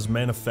gaming has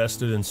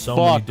manifested in so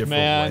many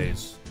different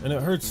ways, and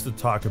it hurts to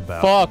talk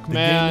about. The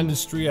game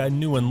industry I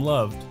knew and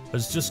loved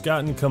has just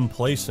gotten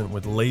complacent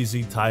with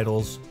lazy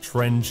titles,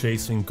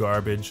 trend-chasing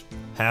garbage,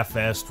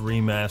 half-assed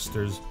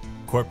remasters,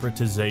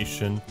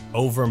 corporatization,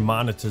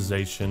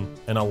 over-monetization,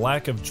 and a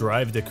lack of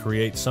drive to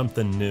create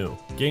something new.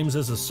 Games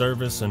as a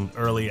service and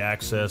early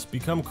access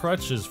become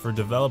crutches for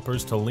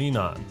developers to lean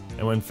on,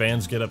 and when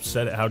fans get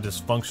upset at how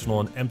dysfunctional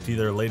and empty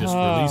their latest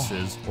release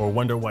is, or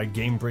wonder why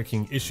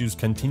game-breaking issues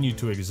continue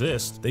to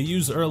exist, they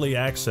use early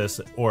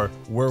access or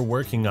 "we're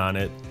working on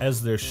it"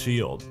 as their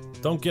shield.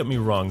 Don't get me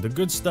wrong, the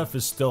good stuff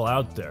is still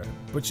out there,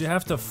 but you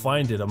have to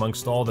find it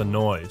amongst all the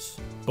noise.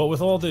 But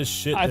with all this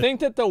shit, I think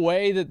that the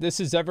way that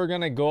this is ever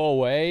going to go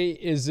away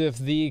is if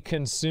the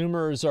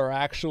consumers are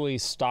actually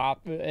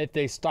if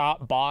they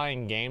stop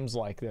buying games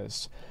like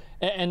this.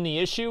 And the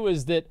issue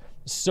is that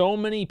so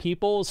many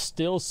people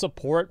still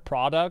support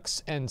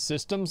products and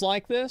systems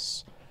like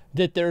this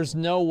that there's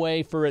no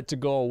way for it to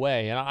go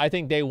away. And I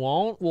think they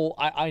won't. Well,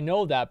 I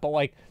know that, but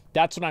like,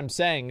 that's what I'm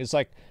saying is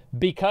like,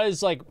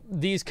 because like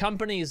these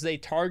companies, they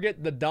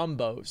target the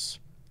dumbos.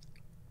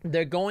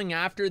 They're going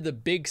after the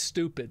big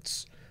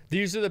stupids.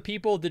 These are the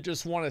people that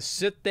just want to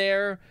sit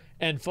there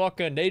and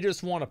they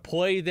just want to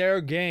play their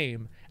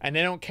game. And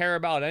they don't care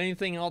about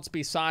anything else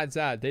besides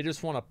that. They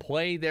just want to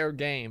play their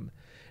game.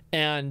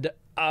 And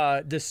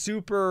the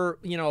super,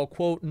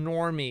 quote,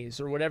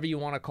 normies or whatever you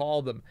want to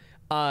call them,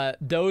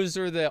 those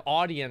are the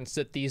audience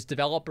that these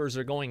developers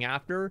are going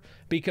after,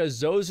 because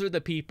those are the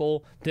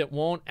people that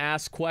won't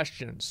ask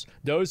questions.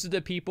 Those are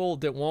the people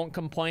that won't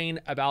complain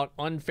about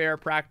unfair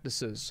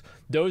practices.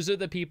 Those are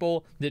the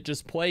people that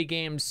just play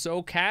games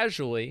so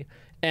casually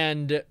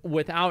and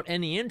without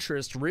any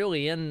interest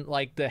really in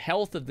like the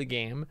health of the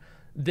game,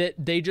 that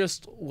they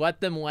just let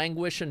them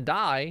languish and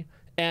die.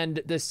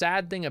 And the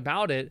sad thing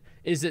about it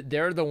is that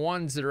they're the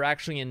ones that are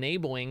actually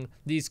enabling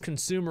these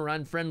consumer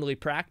unfriendly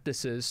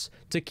practices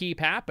to keep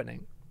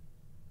happening.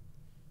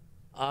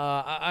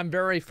 I'm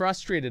very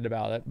frustrated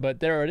about it, but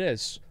there it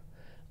is.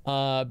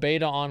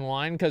 Beta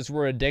online because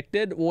we're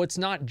addicted. Well, it's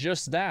not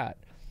just that.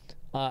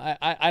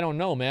 I don't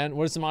know, man.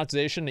 What is the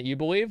monetization that you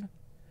believe?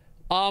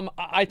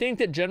 I think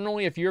that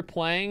generally if you're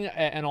playing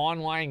an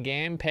online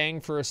game,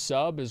 paying for a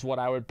sub is what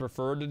I would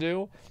prefer to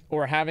do,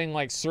 or having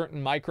like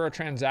certain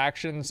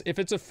microtransactions. If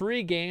it's a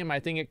free game,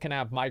 I think it can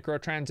have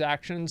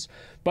microtransactions,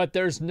 but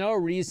there's no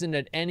reason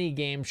that any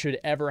game should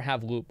ever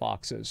have loot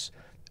boxes.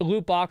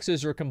 Loot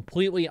boxes are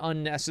completely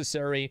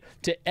unnecessary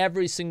to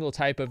every single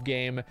type of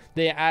game.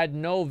 They add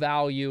no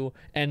value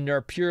and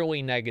they're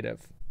purely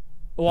negative.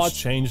 Well, it's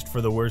changed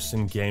for the worse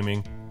in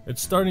gaming.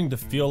 It's starting to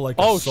feel like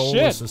a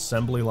soulless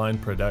assembly line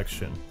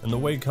production, and the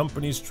way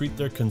companies treat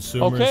their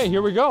consumers okay,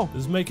 here we go.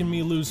 is making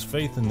me lose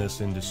faith in this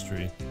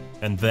industry.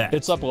 And that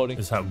it's uploading.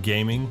 Is how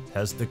gaming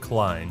has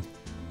declined.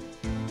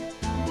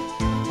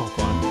 Oh,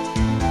 fine.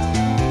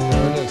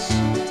 There it is.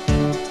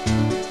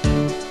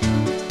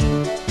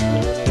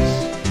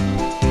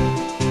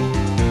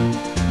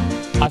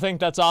 I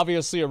think that's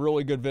obviously a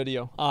really good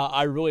video.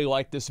 I really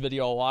liked this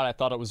video a lot. I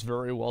thought it was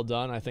very well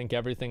done. I think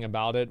everything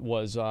about it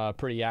was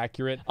pretty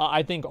accurate.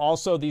 I think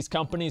also these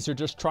companies are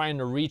just trying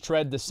to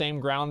retread the same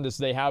ground as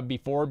they have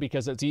before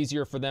because it's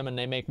easier for them and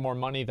they make more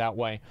money that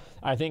way.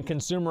 I think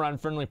consumer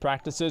unfriendly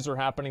practices are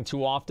happening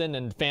too often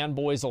and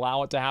fanboys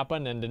allow it to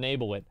happen and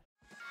enable it.